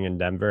of being in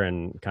Denver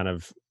and kind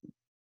of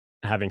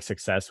having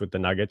success with the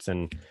Nuggets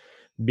and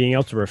being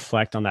able to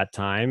reflect on that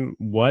time,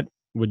 what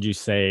would you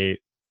say,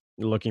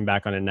 looking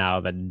back on it now,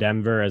 that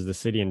Denver as the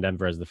city and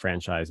Denver as the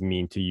franchise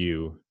mean to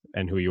you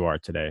and who you are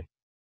today?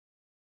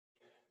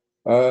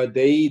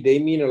 They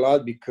mean a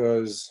lot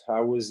because I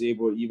was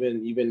able,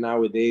 even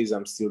nowadays,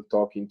 I'm still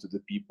talking to the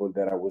people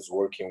that I was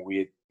working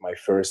with my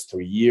first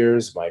 3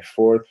 years, my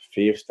fourth,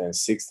 fifth, and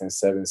sixth and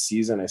seventh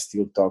season. I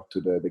still talk to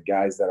the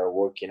guys that are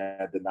working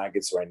at the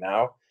Nuggets right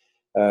now.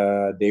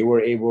 They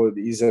were able.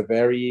 It's a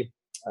very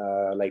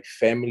like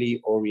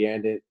family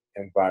oriented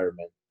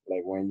environment.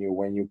 Like when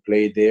you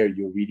play there,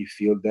 you really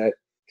feel that,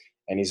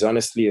 and it's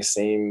honestly a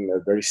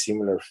very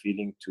similar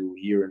feeling to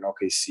here in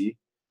OKC.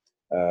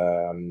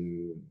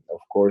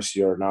 Of course,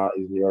 you're not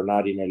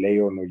in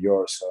LA or New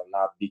York, so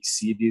not big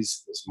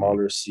cities, the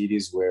smaller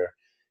cities where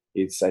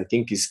I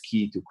think is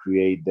key to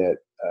create that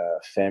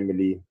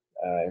family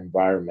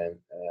environment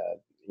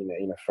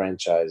in a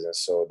franchise. And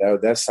so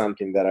that's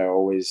something that I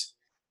always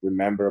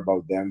remember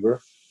about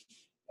Denver.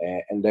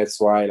 And that's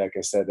why, like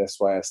I said, that's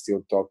why I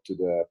still talk to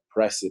the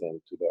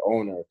president, to the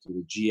owner, to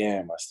the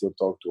GM. I still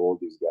talk to all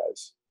these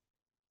guys.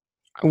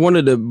 I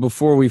wanted to,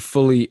 before we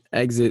fully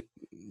exit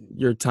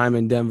your time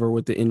in Denver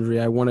with the injury,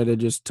 I wanted to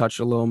just touch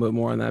a little bit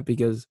more on that,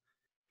 because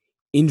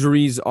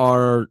injuries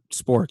are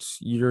sports.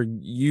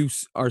 You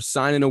are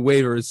signing a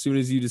waiver as soon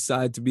as you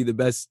decide to be the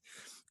best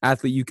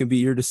athlete you can be.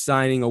 You're just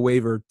signing a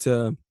waiver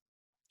to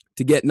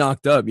get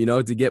knocked up,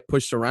 to get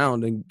pushed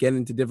around and get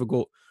into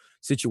difficult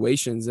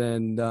situations.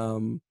 And I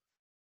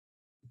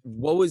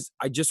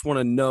just want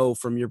to know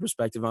from your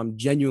perspective. I'm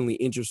genuinely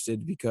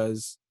interested,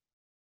 because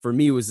for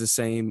me it was the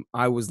same.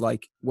 I was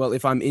like, well,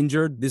 if I'm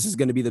injured, this is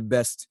going to be the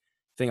best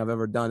thing I've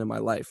ever done in my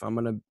life. I'm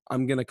going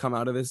to come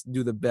out of this,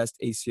 do the best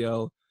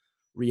ACL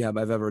rehab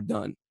I've ever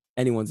done,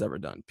 anyone's ever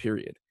done,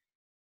 period.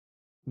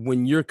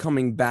 When you're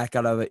coming back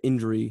out of an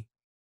injury,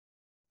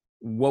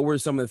 what were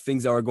some of the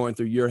things that were going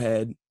through your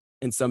head,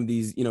 and some of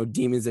these,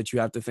 demons that you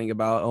have to think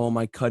about? Oh, am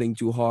I cutting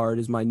too hard?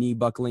 Is my knee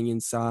buckling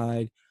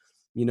inside?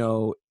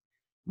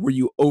 Were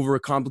you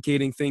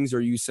overcomplicating things, or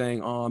are you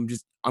saying, oh, I'm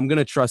going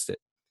to trust it?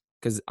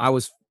 Because I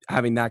was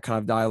having that kind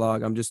of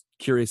dialogue. I'm just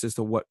curious as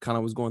to what kind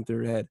of was going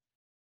through your head.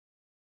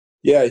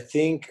 Yeah, I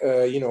think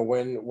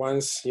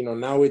nowadays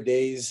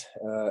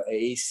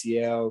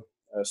ACL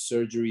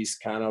surgery is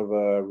kind of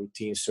a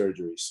routine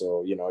surgery.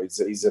 So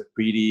it's a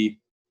pretty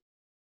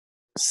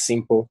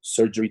simple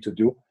surgery to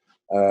do,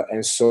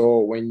 and so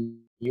when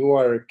you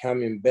are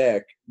coming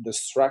back, the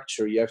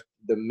structure, you have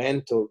the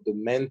mental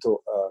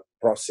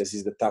process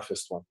is the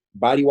toughest one.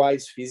 Body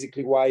wise,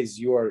 physically wise,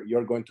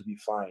 you're going to be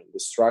fine.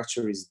 The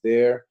structure is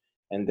there,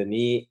 and the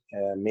knee,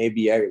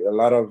 maybe a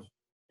lot of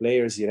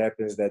players, it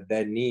happens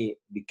that knee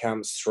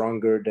becomes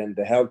stronger than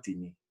the healthy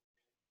knee.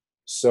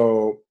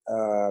 So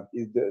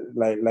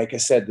like I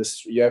said,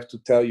 you have to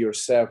tell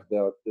yourself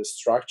that the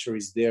structure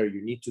is there.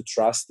 You need to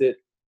trust it,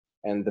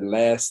 and the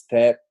last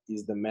step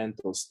is the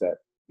mental step.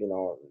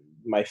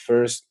 My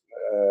first,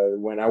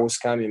 when I was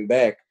coming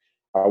back,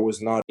 I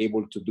was not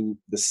able to do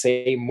the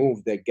same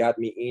move that got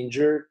me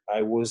injured.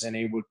 I wasn't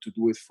able to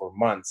do it for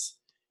months.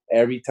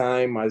 Every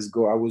time I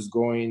was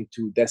going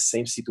to that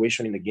same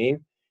situation in the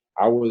game,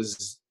 I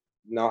was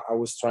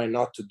trying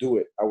not to do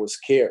it. I was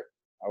scared.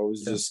 I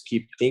was just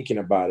keep thinking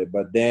about it.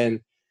 But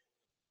then,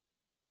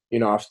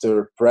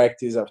 after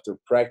practice, after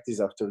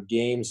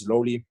games,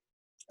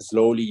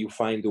 slowly you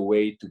find a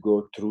way to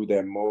go through the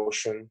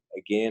emotion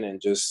again and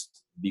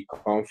just be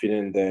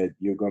confident that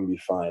you're going to be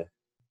fine.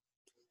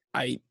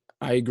 I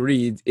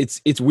agree.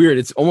 It's weird.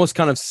 It's almost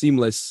kind of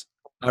seamless.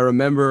 I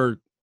remember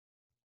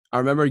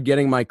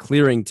getting my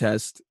clearing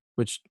test,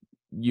 which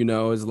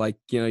is like,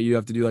 you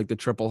have to do like the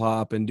triple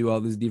hop and do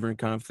all these different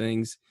kind of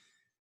things,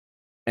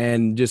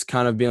 and just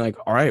kind of being like,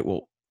 all right,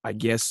 well, I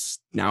guess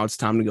now it's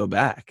time to go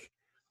back.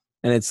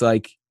 And it's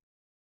like,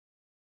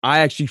 I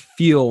actually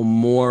feel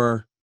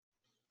more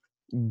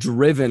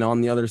driven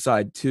on the other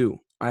side too.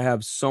 I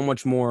have so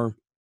much more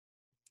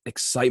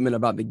excitement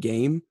about the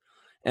game,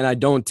 and I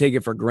don't take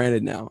it for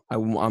granted now.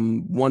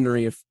 I'm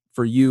wondering if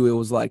for you it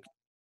was like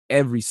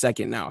every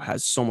second now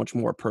has so much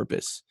more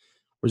purpose.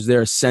 Was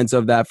there a sense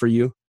of that for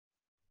you?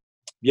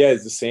 Yeah,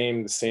 it's the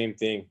same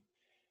thing.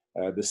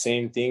 The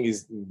same thing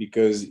is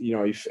because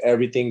if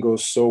everything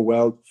goes so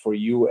well for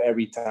you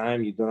every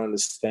time, you don't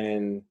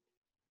understand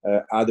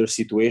other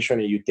situation,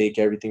 and you take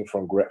everything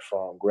from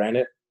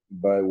granted.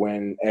 But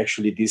when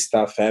actually this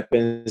stuff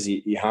happens,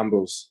 it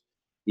humbles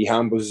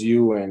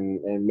you,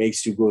 and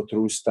makes you go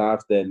through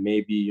stuff that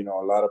maybe a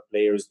lot of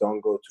players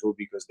don't go through,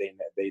 because they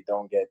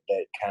don't get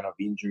that kind of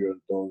injury, or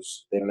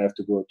they don't have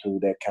to go through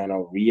that kind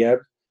of rehab.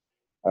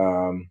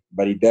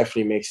 But it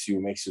definitely makes you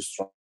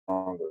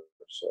stronger.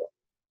 So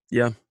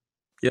Yeah.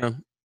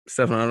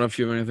 Stefan, I don't know if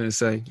you have anything to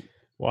say.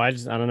 Well, I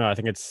don't know. I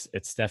think it's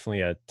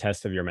definitely a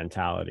test of your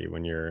mentality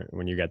when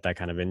you get that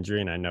kind of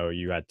injury. And I know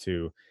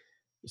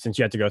since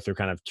you had to go through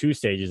kind of two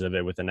stages of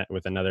it with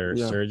another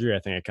Yeah. surgery. I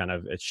think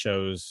it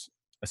shows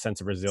a sense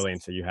of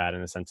resilience that you had,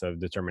 and a sense of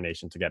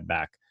determination to get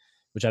back,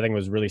 which I think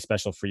was really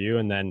special for you.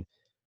 And then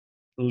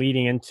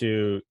leading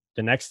into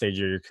the next stage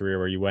of your career,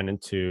 where you went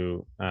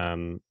into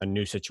a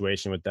new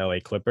situation with the LA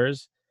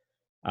Clippers.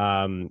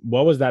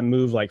 What was that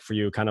move like for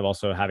you, kind of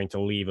also having to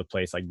leave a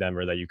place like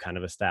Denver that you kind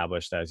of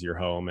established as your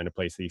home, and a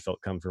place that you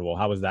felt comfortable?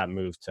 How was that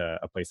move to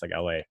a place like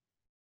LA?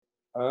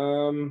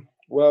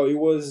 Well, it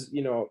was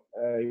it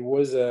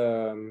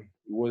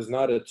was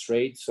not a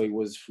trade, so it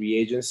was free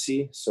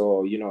agency.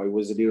 So it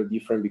was a little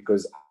different,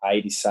 because I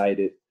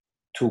decided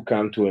to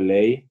come to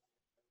LA.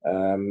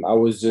 I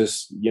was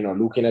just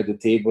looking at the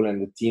table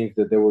and the teams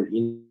that they were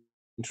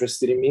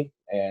interested in me,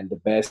 and the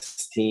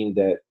best team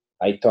that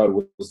I thought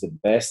was the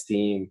best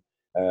team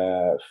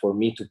for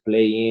me to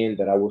play in,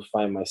 that I would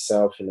find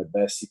myself in the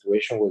best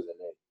situation, was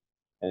LA.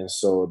 And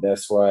so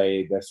that's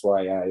why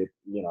I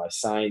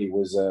signed. It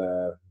was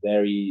a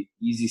very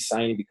easy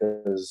signing,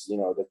 because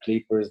the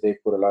Clippers, they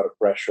put a lot of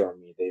pressure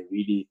on me. They were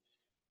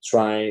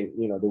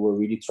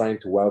really trying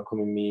to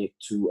welcome me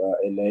to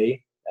LA,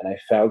 and I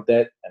felt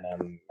that, and I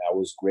I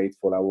was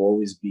grateful. I will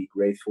always be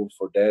grateful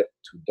for that,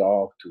 to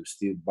Doc, to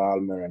Steve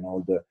Ballmer, and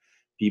all the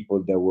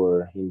people that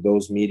were in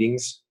those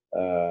meetings.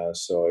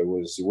 So it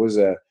was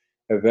a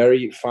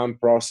very fun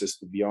process,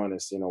 to be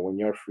honest. When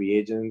you're a free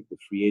agent, the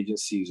free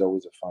agency is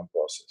always a fun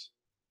process.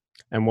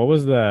 And what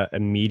was the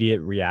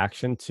immediate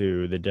reaction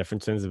to the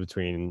differences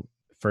between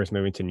first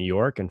moving to New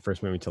York and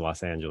first moving to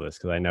Los Angeles?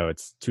 Because I know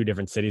it's two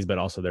different cities, but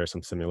also there are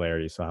some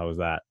similarities. So how was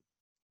that?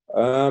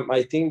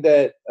 I think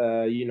that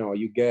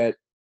you get,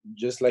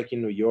 just like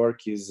in New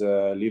York, is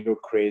a little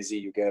crazy.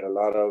 You get a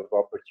lot of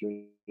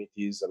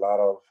opportunities, a lot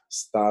of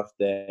stuff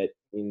that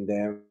in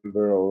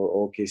Denver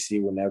or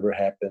OKC will never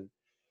happen.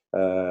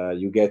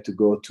 You get to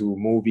go to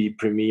movie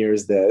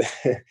premieres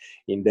that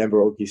in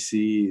Denver,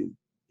 OKC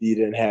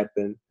didn't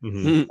happen.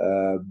 Mhm.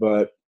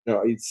 But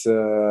it's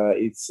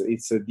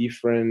a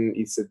different.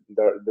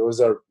 Those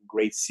are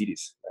great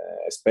cities,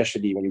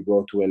 especially when you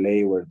go to LA,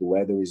 where the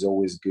weather is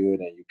always good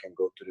and you can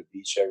go to the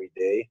beach every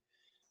day.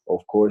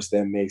 Of course,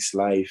 that makes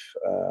life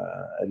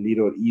a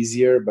little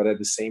easier. But at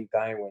the same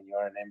time, when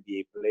you're an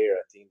NBA player,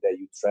 I think that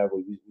you travel.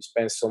 You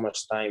spend so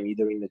much time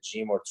either in the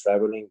gym or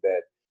traveling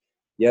that,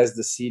 yes,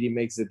 the city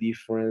makes a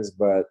difference,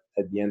 but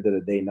at the end of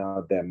the day,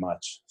 not that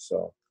much.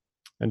 So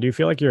And do you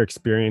feel like your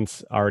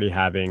experience already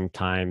having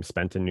time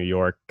spent in New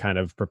York kind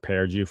of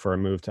prepared you for a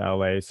move to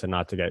LA, so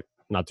not to get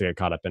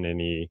caught up in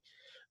any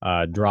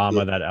yeah,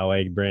 drama that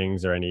LA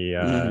brings, or any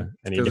Because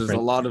there's a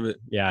different, lot of it.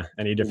 yeah,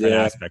 any different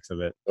yeah, aspects of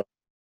it?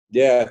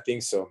 yeah, I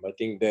think so. I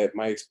think that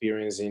my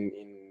experience in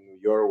New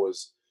York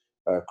was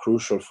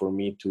crucial for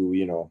me to,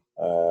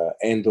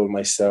 handle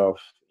myself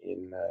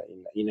in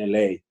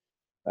LA.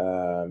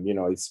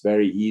 It's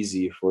very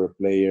easy for a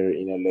player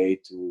in LA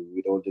to,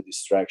 with all the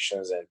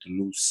distractions, and to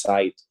lose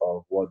sight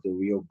of what the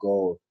real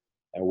goal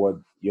and what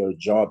your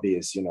job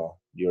is,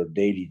 your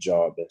daily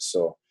job. And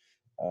so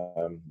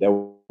that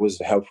was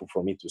helpful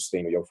for me to stay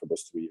in New York for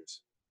those 3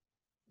 years.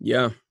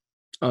 Yeah.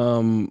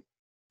 Um,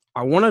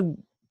 I want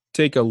to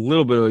take a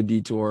little bit of a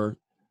detour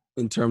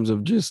in terms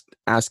of just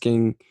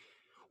asking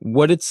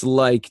what it's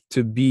like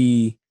to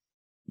be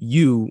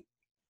you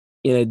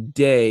in a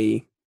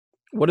day.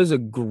 What does a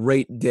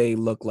great day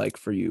look like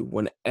for you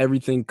when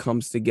everything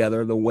comes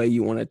together the way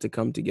you want it to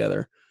come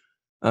together?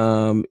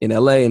 In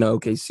LA and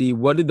OKC,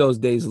 what did those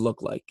days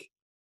look like?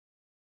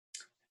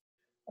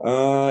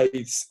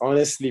 It's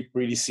honestly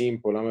pretty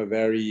simple. I'm a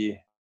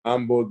very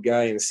humble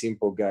guy and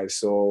simple guy.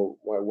 So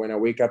when I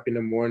wake up in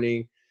the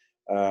morning,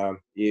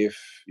 if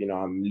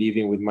I'm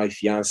living with my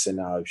fiance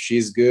now, if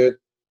she's good,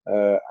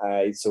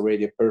 it's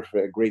already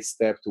a great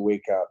step to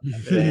wake up.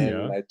 And then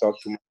Yeah.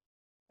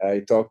 I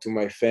talk to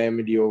my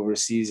family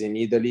overseas in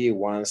Italy.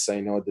 Once I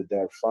know that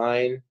they're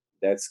fine,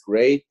 that's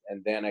great.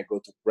 And then I go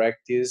to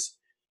practice.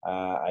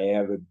 I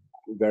have a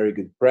very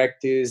good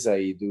practice.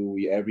 I do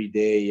every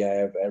day.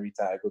 Every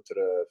time I go to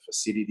the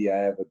facility, I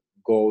have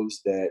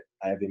goals that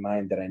I have in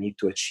mind that I need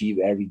to achieve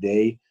every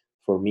day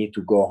for me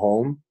to go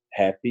home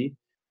happy.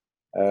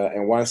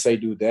 And once I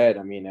do that,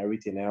 I mean,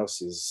 everything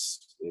else is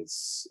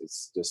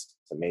it's just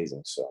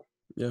amazing. So.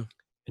 Yeah.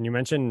 And you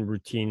mentioned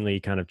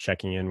routinely kind of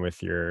checking in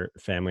with your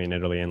family in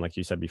Italy, and like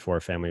you said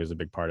before, family was a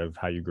big part of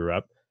how you grew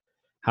up.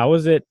 How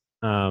was it,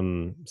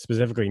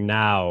 specifically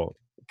now,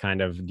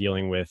 kind of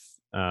dealing with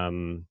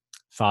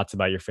thoughts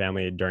about your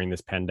family during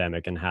this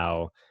pandemic, and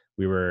how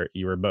you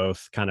were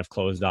both kind of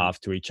closed off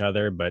to each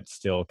other, but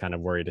still kind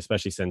of worried,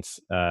 especially since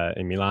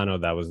in Milano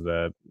that was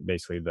the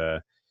basically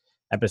the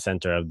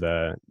epicenter of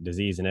the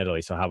disease in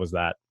Italy. So how was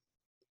that?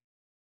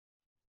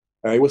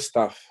 It was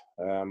tough.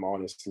 I'm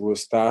honest. It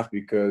was tough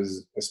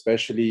because,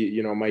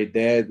 especially, my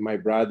dad, my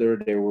brother,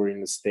 they were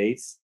in the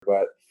States.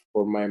 But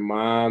for my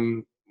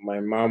mom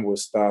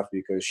was tough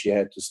because she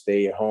had to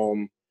stay at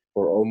home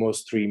for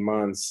almost 3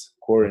 months Mhm.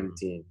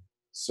 quarantine.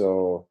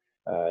 So,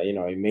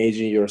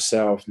 imagine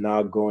yourself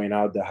not going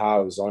out the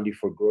house only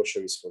for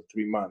groceries for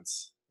 3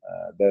 months.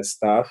 That's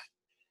tough.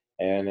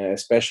 And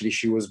especially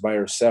she was by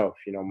herself.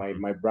 My Mhm.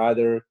 my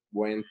brother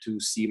went to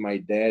see my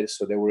dad,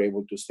 so they were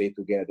able to stay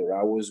together.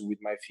 I was with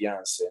my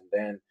fiance, and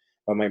then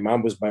but my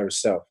mom was by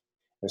herself.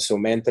 And so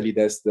mentally,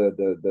 that's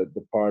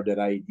the part that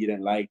I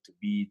didn't like, to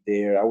be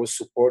there. I was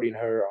supporting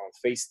her on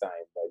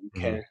FaceTime, but you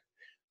Mhm. can't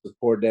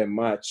support that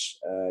much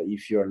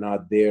if you're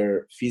not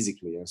there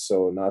physically. And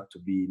so not to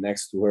be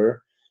next to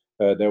her,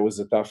 that was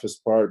the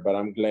toughest part. But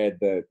I'm glad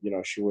that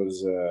she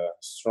was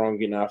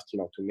strong enough,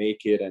 to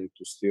make it, and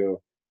to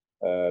still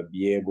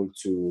be able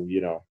to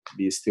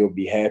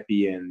be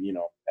happy, and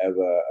have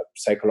a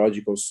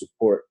psychological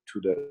support to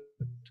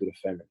the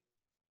family.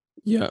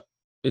 Yeah.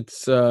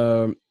 It's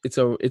a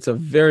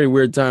very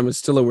weird time. It's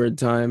still a weird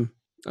time.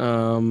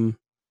 Um,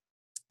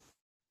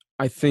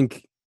 I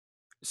think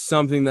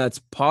something that's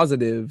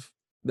positive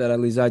that at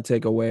least I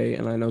take away,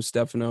 and I know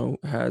Stefano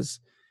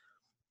has,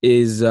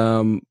 is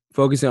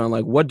focusing on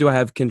like what do I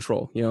have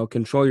control?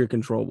 Control your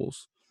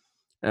controllables.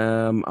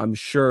 I'm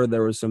sure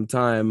there was some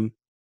time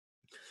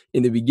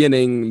in the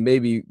beginning,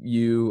 maybe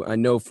I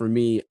know for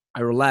me,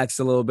 I relaxed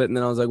a little bit and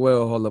then I was like, wait,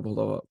 hold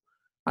up.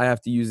 I have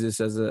to use this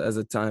as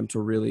a time to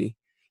really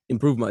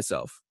improve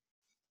myself.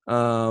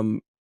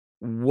 Um,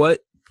 what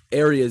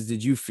areas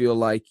did you feel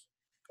like,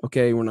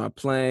 okay, we're not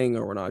playing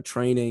or we're not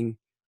training?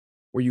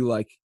 Were you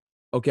like,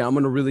 okay, I'm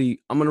gonna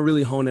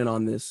really hone in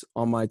on this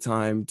on my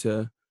time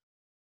to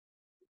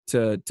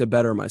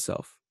better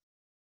myself?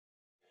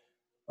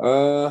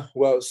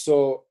 Well,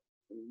 so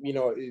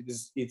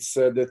it's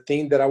the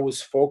thing that I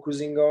was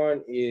focusing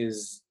on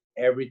is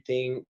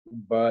everything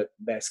but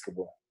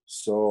basketball.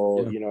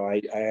 So Yeah.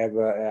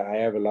 I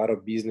have a lot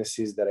of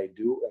businesses that I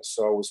do, and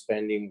so I was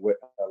spending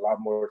a lot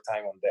more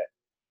time on that.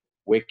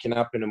 Waking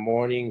up in the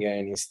morning,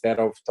 and instead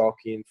of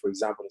talking, for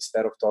example,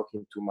 instead of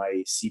talking to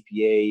my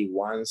CPA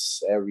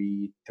once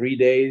every 3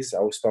 days,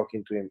 I was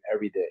talking to him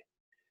every day.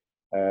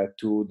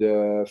 To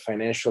the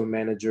financial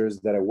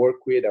managers that I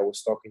work with, I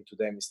was talking to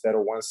them instead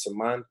of once a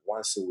month,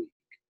 once a week.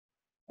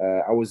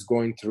 I was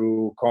going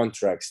through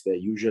contracts that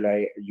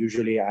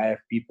usually I have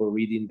people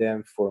reading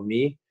them for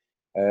me.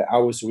 I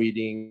was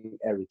reading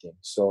everything.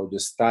 So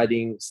just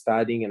studying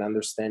and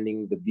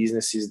understanding the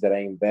businesses that I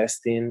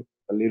invest in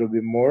a little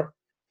bit more.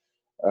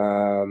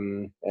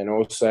 And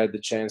also I had the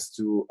chance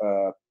to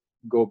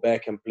go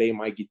back and play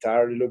my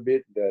guitar a little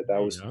bit that I There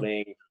you was go.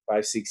 playing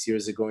 5-6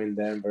 years ago in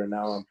Denver.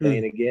 Now I'm Hmm.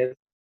 playing again.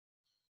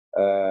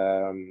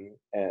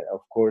 And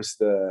of course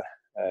the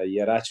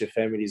Yarache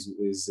family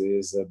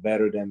is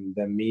better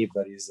than me,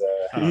 but is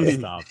Oh,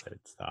 stop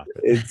it.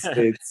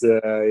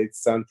 it's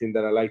something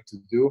that I like to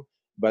do.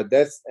 But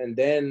and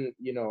then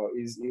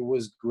it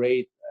was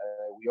great.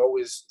 We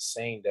always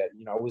saying that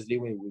I was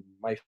living with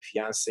my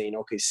fiance in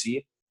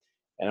OKC,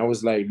 and I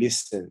was like,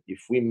 listen,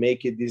 if we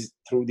make it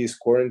through this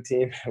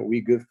quarantine,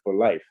 we good for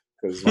life,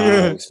 because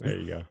Wow. we There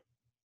you go.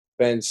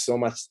 spend so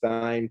much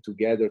time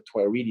together,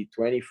 really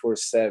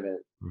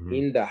 24/7 Mhm.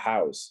 in the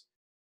house.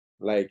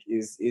 Like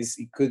is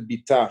it could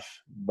be tough,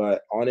 but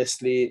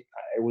honestly,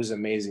 it was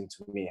amazing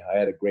to me. I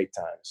had a great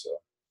time. So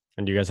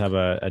And do you guys have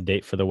a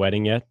date for the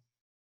wedding yet?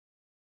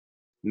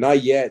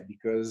 not yet,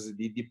 because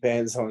it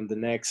depends on the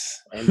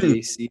next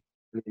NBA season.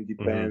 It Mhm.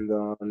 depends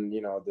on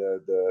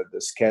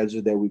the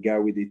schedule that we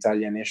got with the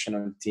Italian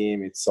national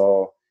team. It's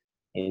all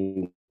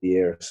in the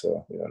air,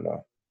 so we don't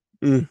know.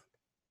 Mm.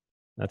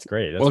 That's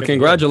great. That's Well, good to hear.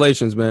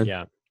 congratulations, man.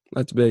 Yeah.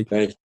 That's big.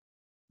 Thank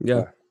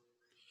Yeah.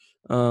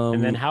 you.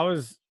 And then Um, how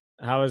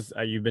is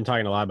you've been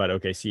talking a lot about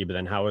OKC, but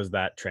then how is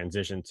that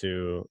transition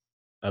to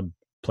a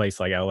place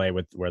like LA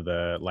with where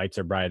the lights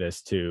are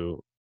brightest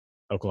to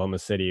Oklahoma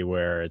City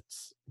where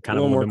it's a kind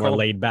of a little little more bit more calm.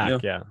 laid back?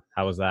 Yeah. Yeah.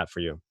 How was that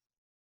for you?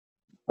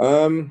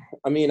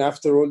 I mean,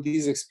 after all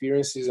these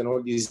experiences and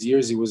all these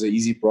years, it was an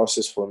easy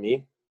process for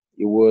me.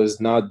 It was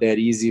not that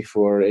easy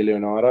for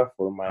Eleonora,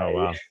 Oh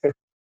wow.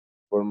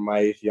 for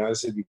my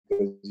fiance,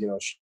 because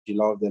she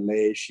loved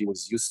LA. She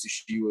was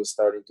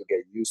starting to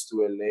get used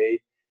to LA,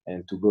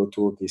 and to go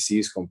to OKC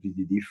is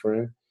completely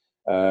different.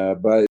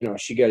 But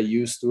she got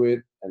used to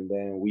it, and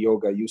then we all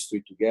got used to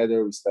it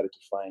together. We started to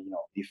find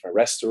different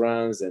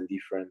restaurants and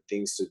different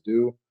things to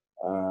do.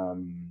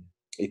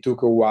 It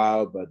took a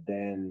while, but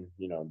then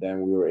we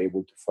were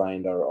able to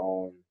find our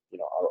own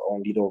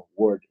little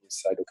world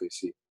inside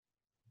OKC.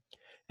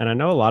 And I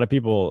know a lot of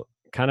people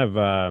kind of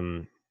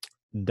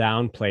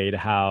downplayed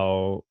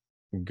how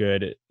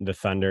good the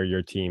Thunder,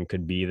 your team,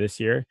 could be this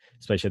year,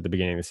 especially at the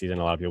beginning of the season.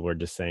 A lot of people were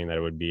just saying that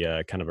it would be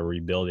a kind of a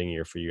rebuilding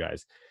year for you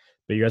guys,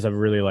 but you guys have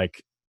really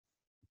like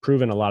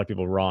proven a lot of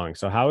people wrong.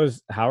 So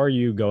how are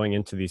you going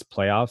into these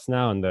playoffs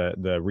now and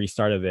the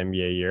restart of the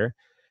NBA year?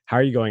 How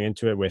are you going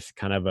into it with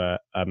kind of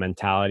a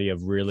mentality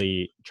of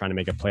really trying to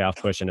make a playoff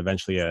push and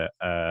eventually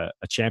a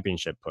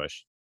championship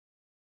push?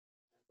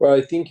 Well,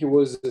 I think it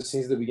was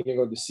since the beginning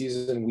of the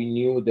season we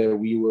knew that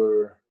we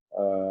were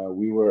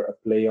a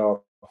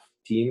playoff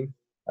team.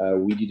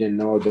 We didn't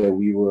know that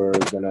we were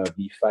gonna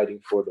be fighting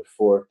for the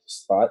fourth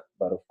spot,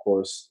 but of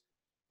course,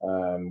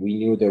 we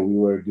knew that we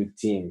were a good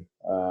team.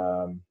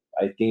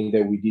 I think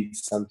that we did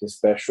something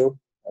special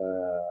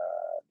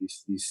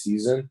this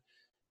season.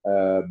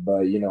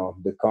 But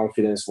the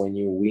confidence when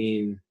you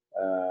win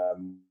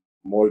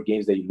more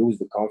games that you lose,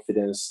 the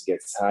confidence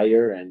gets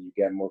higher, and you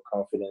get more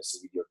confidence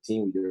with your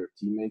team, with your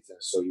teammates,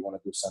 and so you want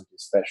to do something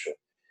special.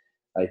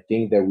 I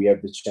think that we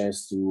have the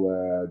chance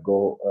to go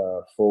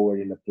forward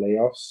in the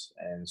playoffs,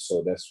 and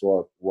so that's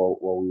what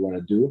we want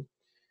to do.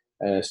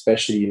 And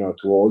especially, to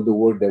all the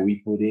work that we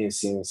put in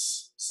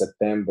since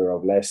September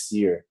of last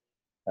year,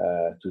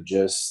 to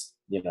just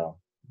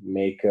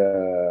make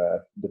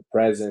the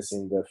presence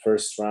in the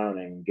first round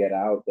and get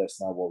out. That's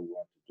not what we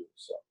want to do.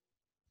 So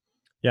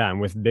Yeah,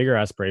 and with bigger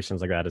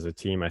aspirations like that as a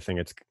team, I think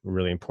it's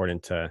really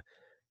important to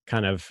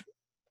kind of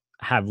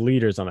have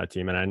leaders on that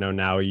team. And I know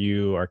now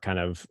you are kind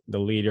of the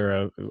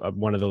leader of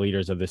one of the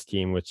leaders of this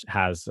team, which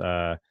has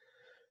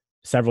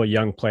several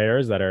young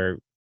players that are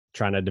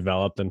trying to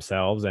develop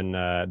themselves and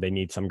they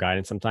need some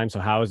guidance sometimes. So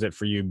how is it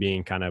for you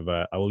being kind of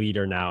a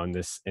leader now in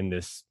this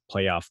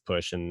playoff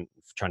push and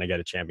trying to get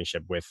a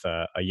championship with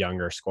a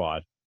younger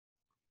squad?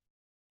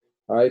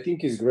 I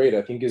think it's great.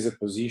 I think it's a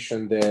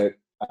position that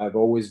I've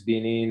always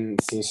been in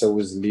since I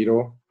was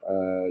little.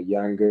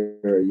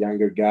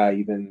 Younger guy,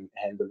 even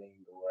handling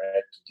or I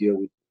had to deal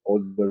with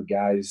older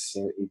guys,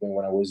 even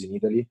when I was in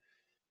Italy.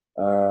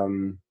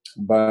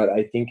 But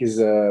I think is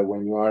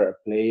when you are a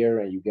player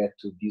and you get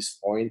to this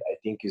point, I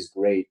think is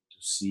great to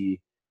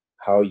see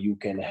how you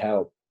can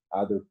help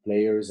other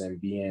players and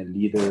be a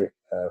leader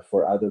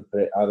for other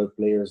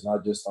players,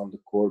 not just on the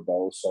court but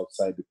also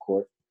outside the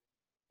court.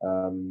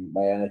 And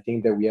I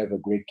think that we have a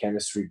great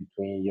chemistry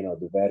between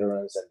the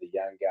veterans and the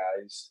young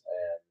guys,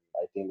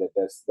 and I think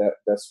that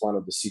that's one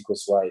of the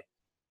secrets why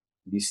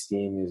this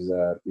team is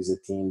a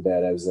team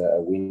that has a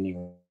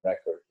winning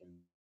record in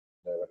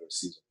the regular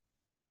season.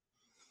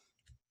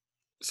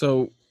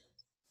 So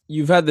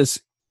you've had this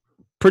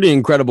pretty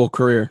incredible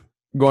career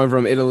going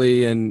from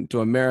Italy and to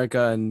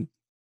America and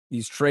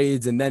these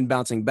trades and then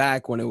bouncing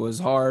back when it was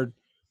hard.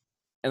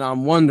 And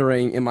I'm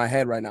wondering in my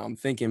head right now, I'm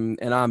thinking,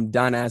 and I'm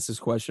dying to ask this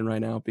question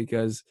right now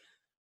because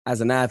as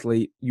an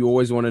athlete, you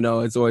always want to know.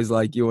 It's always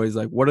like,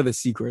 what are the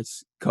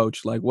secrets,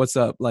 coach? Like, what's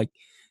up? Like,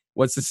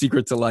 what's the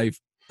secret to life?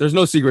 There's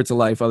no secret to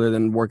life other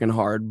than working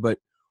hard. But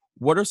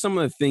what are some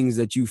of the things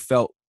that you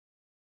felt,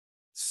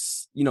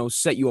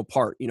 set you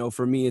apart?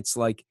 For me, it's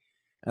like,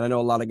 and I know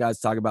a lot of guys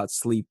talk about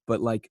sleep,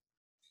 but like,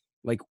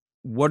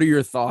 what are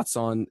your thoughts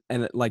on,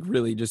 and like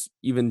really just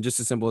even just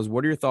as simple as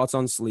what are your thoughts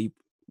on sleep?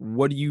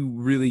 What do you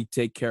really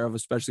take care of,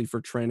 especially for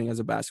training as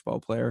a basketball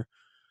player?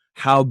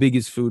 How big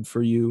is food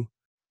for you?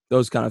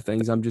 Those kind of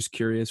things. I'm just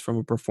curious from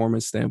a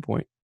performance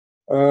standpoint.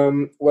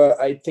 Well,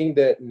 I think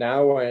that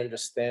now I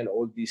understand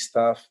all this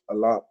stuff a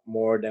lot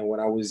more than when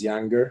I was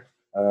younger.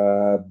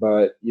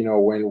 But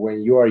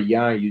when you are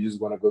young, you just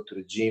want to go to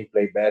the gym,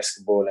 play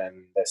basketball,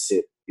 and that's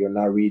it. You're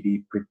not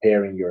really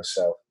preparing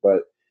yourself.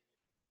 But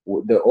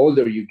the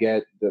older you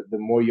get, the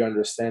more you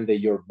understand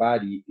that your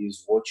body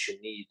is what you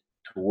need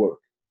to work.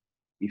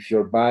 If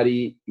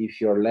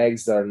your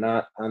legs are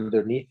not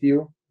underneath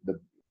you,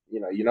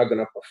 you're not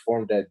gonna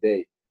perform that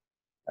day.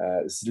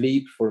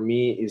 Sleep for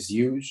me is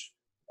huge.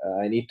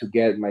 I need to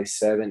get my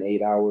 7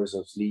 8 hours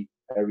of sleep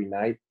every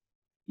night.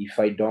 If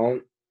I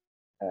don't,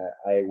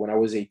 I when I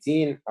was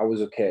 18, I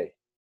was okay.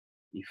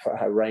 If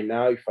I, right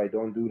now, if I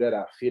don't do that,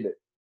 I feel it.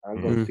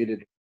 I'm gonna Mhm. feel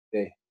it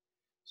today.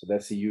 So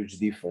that's a huge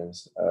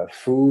difference.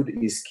 Food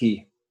is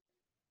key.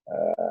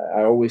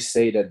 I always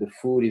say that the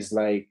food is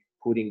like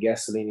putting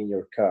gasoline in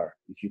your car.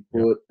 If you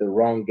Yeah. put the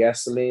wrong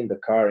gasoline, the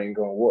car ain't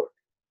gonna work.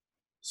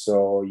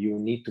 So you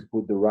need to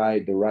put the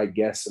right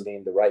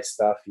gasoline, the right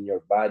stuff in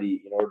your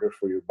body in order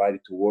for your body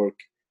to work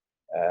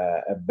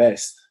at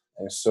best.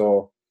 And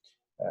so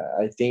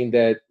I think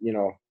that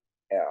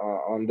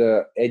on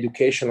the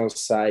educational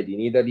side in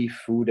Italy,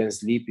 food and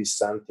sleep is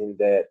something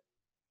that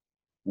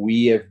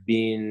we have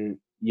been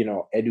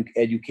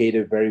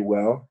educated very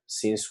well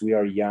since we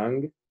are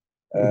young.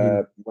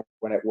 Mhm.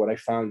 What I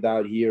found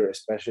out here,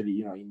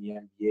 especially in the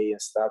NBA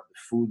and stuff, the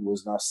food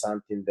was not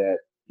something that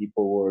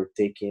people were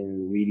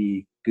taking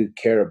really good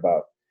care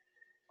about.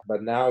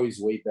 But now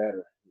is way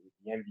better.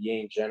 The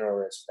NBA in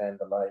general has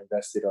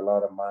invested a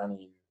lot of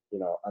money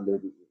in under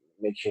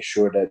making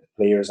sure that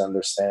players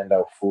understand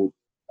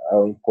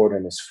how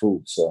important is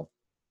food. So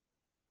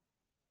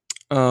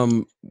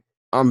Um,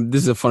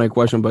 this is a funny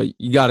question, but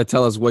you got to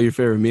tell us what your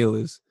favorite meal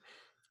is.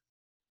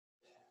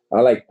 I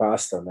like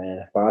pasta,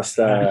 man.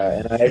 Pasta,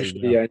 and There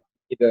you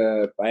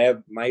go. I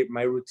have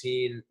my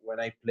routine when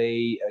I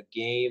play a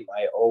game.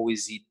 I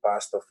always eat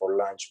pasta for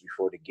lunch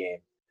before the game.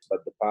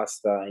 But the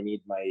pasta, I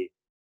need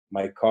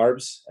my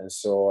carbs, and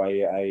so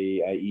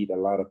I eat a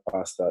lot of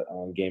pasta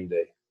on game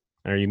day.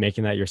 Are you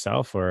making that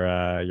yourself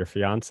or your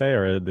fiance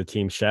or the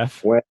team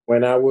chef?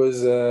 When I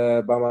was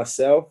by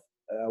myself,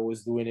 I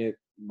was doing it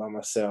by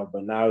myself.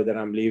 But now that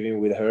I'm living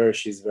with her,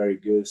 she's very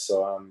good.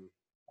 So I'm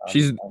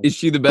Is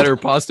she the better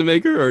pasta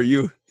maker or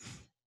you?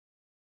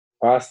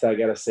 pasta. I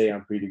gotta say,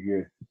 I'm pretty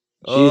good.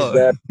 She's Oh,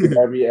 better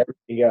with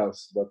everything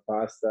else, but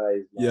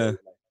pasta is yeah. my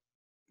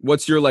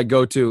What's your like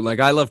go to? Like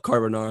I love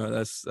carbonara.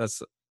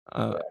 That's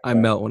yeah. I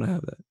melt when I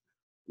have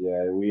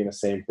Yeah, we in the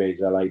same page.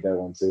 I like that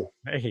one too.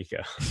 There you go.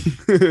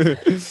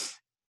 that.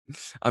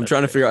 I'm That's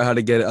trying to great. figure out how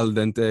to get it al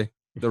dente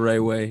the right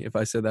way, if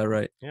I said that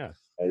right. Yeah.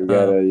 You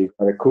Uh,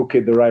 gotta cook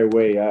it the right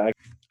way.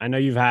 I know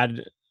you've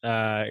had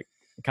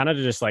kind of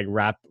to just like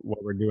wrap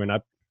what we're doing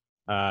up.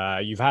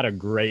 You've had a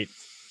great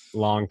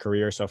long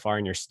career so far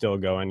and you're still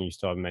going. You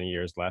still have many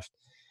years left.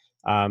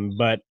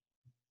 But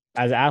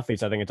as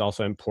athletes, I think it's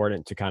also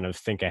important to kind of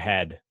think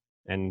ahead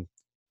and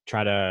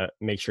try to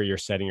make sure you're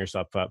setting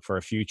yourself up for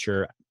a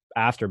future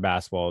after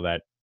basketball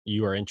that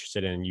you are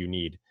interested in and you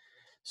need.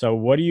 So,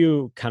 what are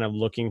you kind of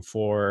looking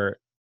for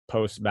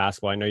post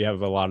basketball? I know you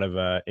have a lot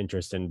of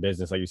interest in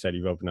business. Like you said,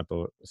 you've opened up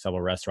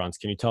several restaurants.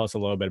 Can you tell us a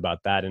little bit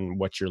about that and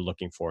what you're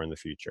looking for in the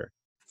future?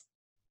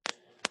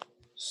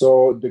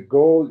 So the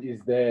goal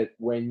is that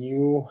when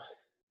you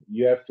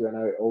have to, and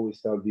I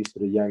always tell this to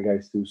the young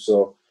guys too.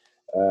 So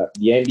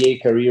the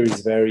NBA career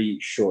is very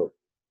short.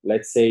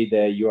 Let's say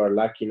that you are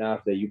lucky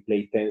enough that you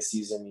play 10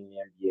 seasons in the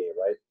NBA,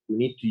 right? You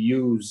need to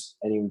use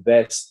and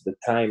invest the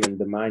time and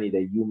the money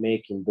that you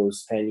make in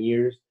those 10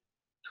 years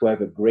to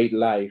have a great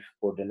life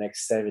for the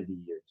next 70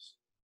 years.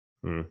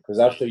 Hmm. Because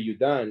after you're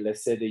done,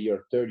 let's say that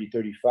you're 30,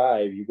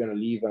 35, you're going to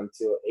live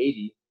until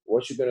 80.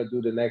 What you going to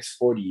do the next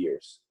 40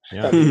 years?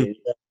 Yeah. I mean,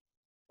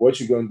 what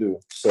you gonna do?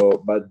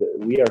 So, but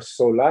we are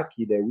so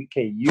lucky that we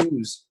can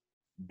use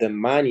the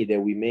money that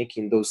we make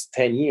in those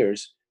 10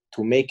 years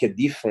to make a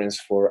difference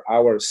for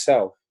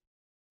ourselves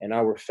and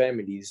our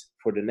families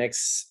for the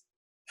next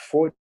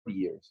 40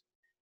 years.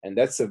 And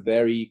that's a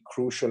very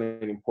crucial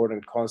and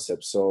important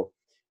concept. So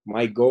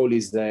my goal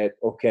is that,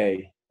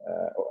 okay,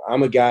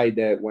 I'm a guy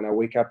that when I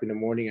wake up in the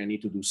morning, I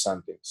need to do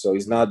something. So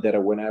it's not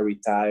that when I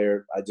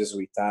retire, I just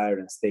retire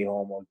and stay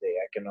home all day.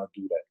 I cannot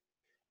do that.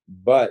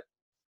 But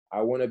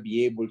I want to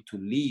be able to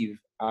live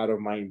out of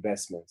my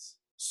investments.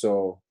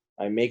 So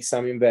I make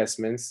some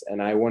investments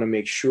and I want to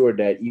make sure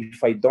that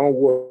if I don't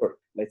work,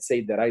 let's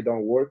say that I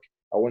don't work,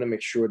 I want to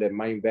make sure that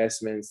my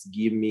investments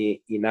give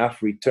me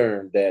enough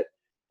return that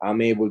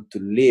I'm able to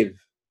live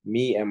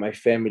me and my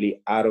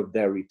family out of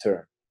that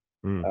return.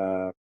 Mm.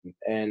 Uh,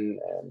 and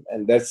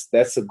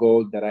that's a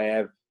goal that I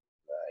have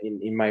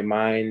in my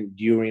mind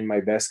during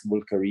my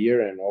basketball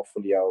career, and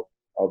hopefully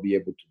I'll be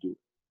able to do.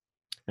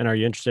 And are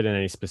you interested in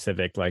any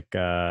specific like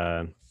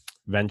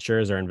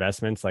ventures or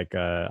investments? Like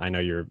I know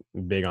you're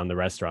big on the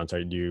restaurants.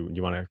 Do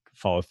you want to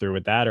follow through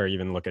with that, or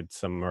even look at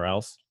somewhere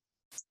else?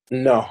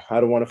 No, I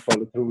don't want to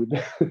follow through with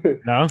that.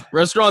 No.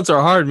 Restaurants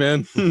are hard,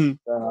 man.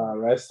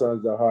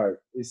 Restaurants are hard.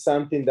 It's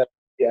something that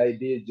I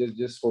did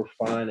just for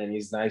fun, and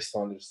it's nice to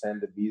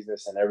understand the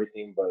business and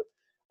everything. But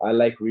I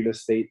like real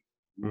estate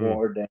Mm.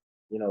 more than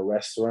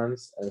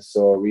restaurants, and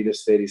so real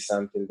estate is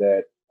something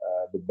that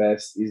the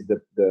best is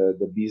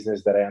the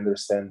business that I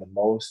understand the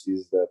most,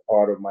 is the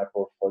part of my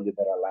portfolio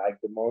that I like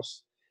the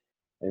most,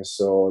 and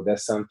so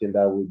that's something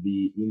that I would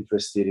be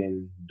interested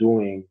in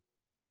doing,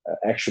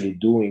 actually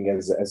doing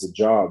as a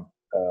job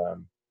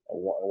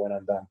when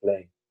I'm done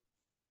playing.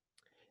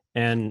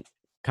 And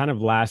kind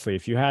of lastly,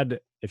 if you had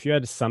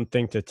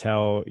something to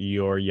tell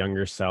your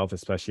younger self,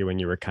 especially when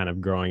you were kind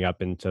of growing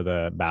up into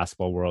the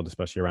basketball world,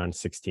 especially around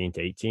 16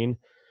 to 18,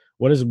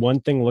 what is one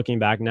thing looking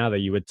back now that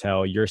you would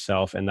tell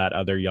yourself and that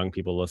other young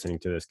people listening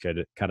to this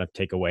could kind of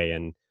take away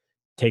and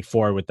take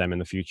forward with them in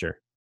the future?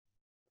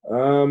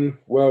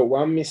 Well,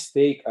 one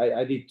mistake,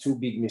 I did two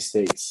big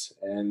mistakes,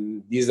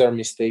 and these are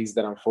mistakes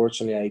that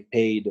unfortunately I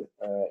paid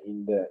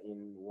in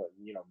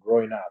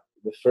growing up.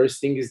 The first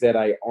thing is that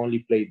I only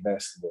played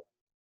basketball,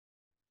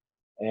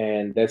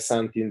 and that's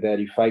something that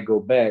if I go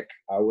back,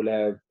 I will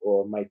have,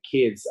 or my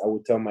kids, I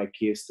will tell my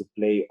kids to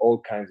play all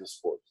kinds of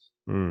sports.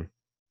 Mm.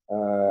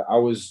 I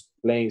was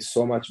playing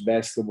so much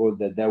basketball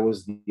that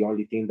was the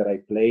only thing that I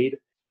played.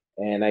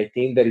 And I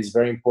think that it's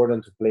very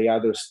important to play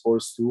other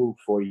sports too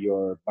for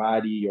your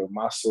body, your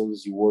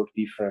muscles. You work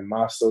different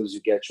muscles,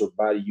 you get your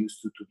body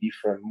used to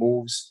different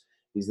moves.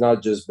 It's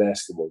not just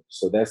basketball.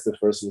 So that's the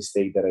first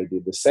mistake that I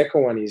did. The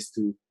second one is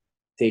to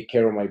take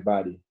care of my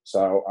body.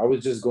 So I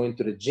was just going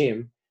to the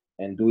gym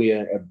and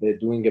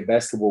doing a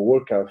basketball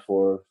workout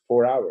for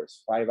 4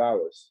 hours, 5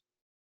 hours,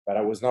 but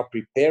I was not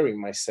preparing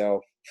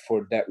myself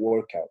for that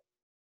workout.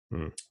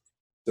 Mm.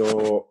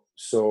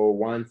 So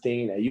one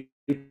thing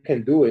you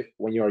can do it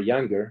when you're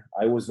younger.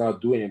 I was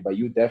not doing it, but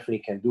you definitely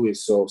can do it.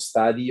 So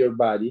study your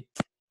body,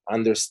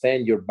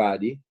 understand your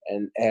body,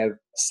 and have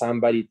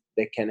somebody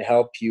that can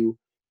help you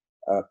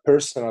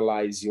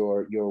personalize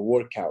your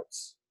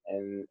workouts,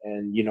 and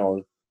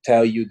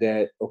tell you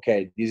that,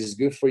 okay, this is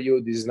good for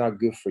you, this is not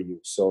good for you.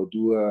 So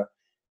do a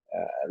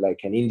like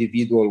an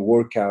individual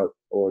workout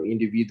or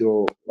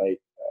individual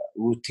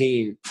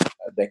routine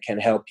that can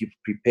help you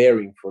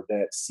preparing for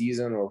that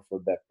season or for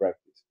that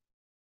practice.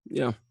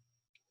 Yeah,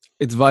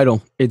 it's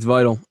vital. It's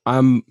vital.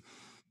 I'm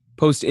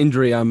post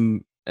injury.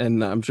 And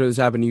I'm sure this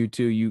happened to you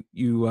too.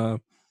 You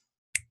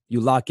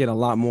lock in a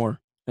lot more,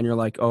 and you're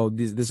like, oh,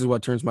 this is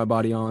what turns my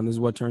body on. This is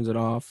what turns it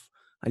off.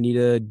 I need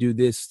to do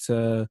this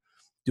to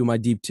do my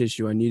deep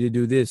tissue. I need to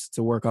do this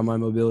to work on my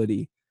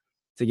mobility,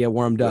 to get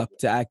warmed Yeah. up,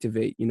 to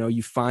activate.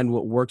 You find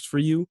what works for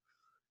you.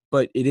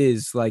 But it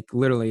is like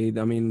literally,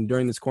 I mean,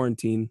 during this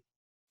quarantine,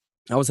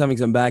 I was having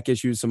some back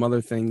issues, some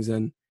other things,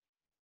 and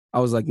I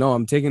was like, no,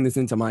 I'm taking this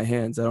into my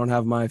hands. I don't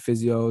have my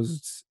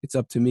physios. It's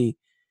up to me.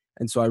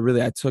 And so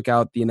I took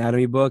out the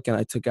anatomy book, and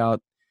I took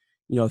out,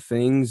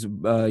 things,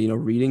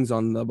 readings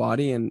on the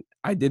body, and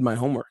I did my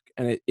homework.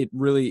 And it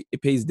really,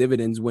 it pays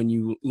dividends when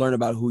you learn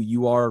about who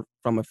you are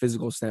from a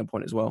physical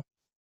standpoint as well.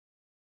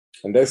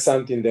 And that's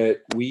something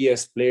that we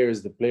as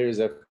players, the players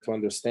have to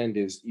understand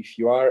is if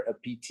you are a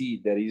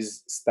PT that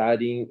is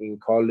studying in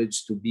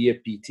college to be a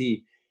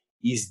PT,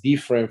 is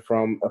different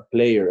from a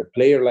player. A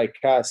player like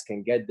us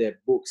can get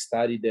that book,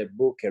 study that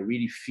book, and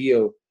really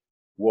feel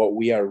what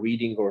we are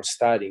reading or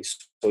studying.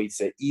 So it's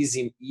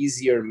an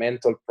easier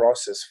mental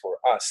process for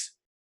us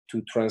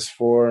to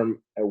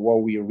transform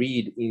what we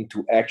read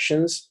into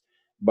actions.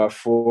 But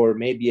for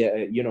maybe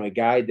a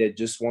guy that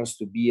just wants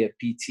to be a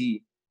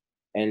PT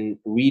and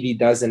really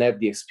doesn't have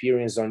the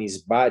experience on his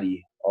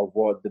body of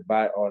what the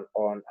body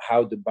on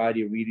how the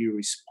body really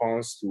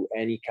responds to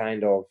any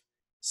kind of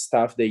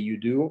stuff that you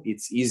do,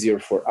 it's easier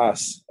for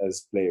us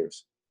as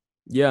players.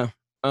 Yeah.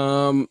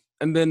 And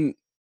then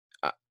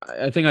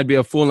I think I'd be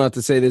a fool not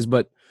to say this,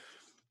 but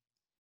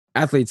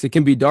athletes, it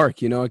can be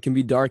dark. It can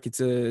be dark.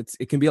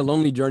 It can be a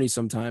lonely journey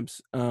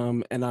sometimes.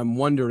 And I'm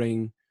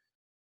wondering,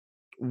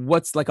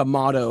 what's like a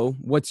motto?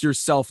 What's your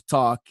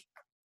self-talk?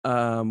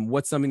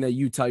 What's something that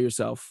you tell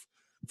yourself?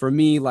 For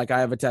me, like I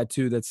have a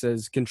tattoo that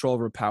says control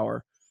over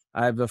power.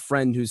 I have a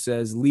friend who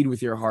says lead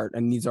with your heart,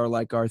 and these are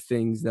like our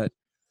things that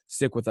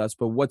stick with us.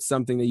 But what's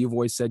something that you've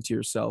always said to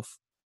yourself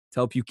to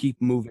help you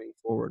keep moving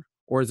forward?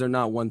 Or is there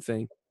not one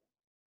thing?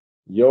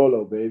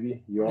 YOLO,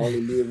 baby. You only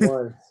live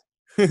once.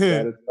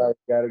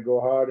 Gotta go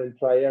hard and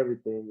try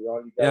everything. You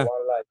only got Yeah.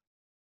 one life.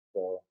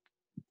 So,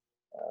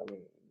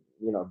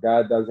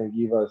 God doesn't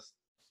give us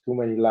too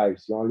many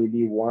lives. You only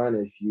live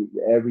one.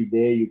 Every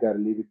day you gotta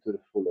live it to the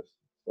fullest.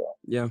 So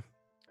Yeah.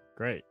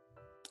 Great.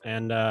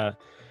 And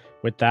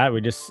with that,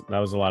 that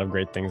was a lot of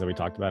great things that we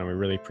talked about, and we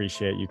really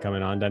appreciate you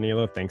coming on,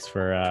 Danilo. Thanks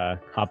for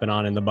hopping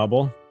on in the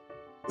bubble.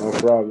 No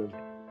problem.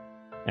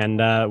 And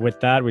with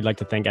that, we'd like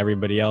to thank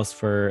everybody else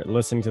for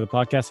listening to the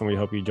podcast, and we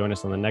hope you join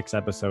us on the next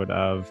episode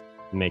of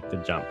Make the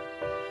Jump.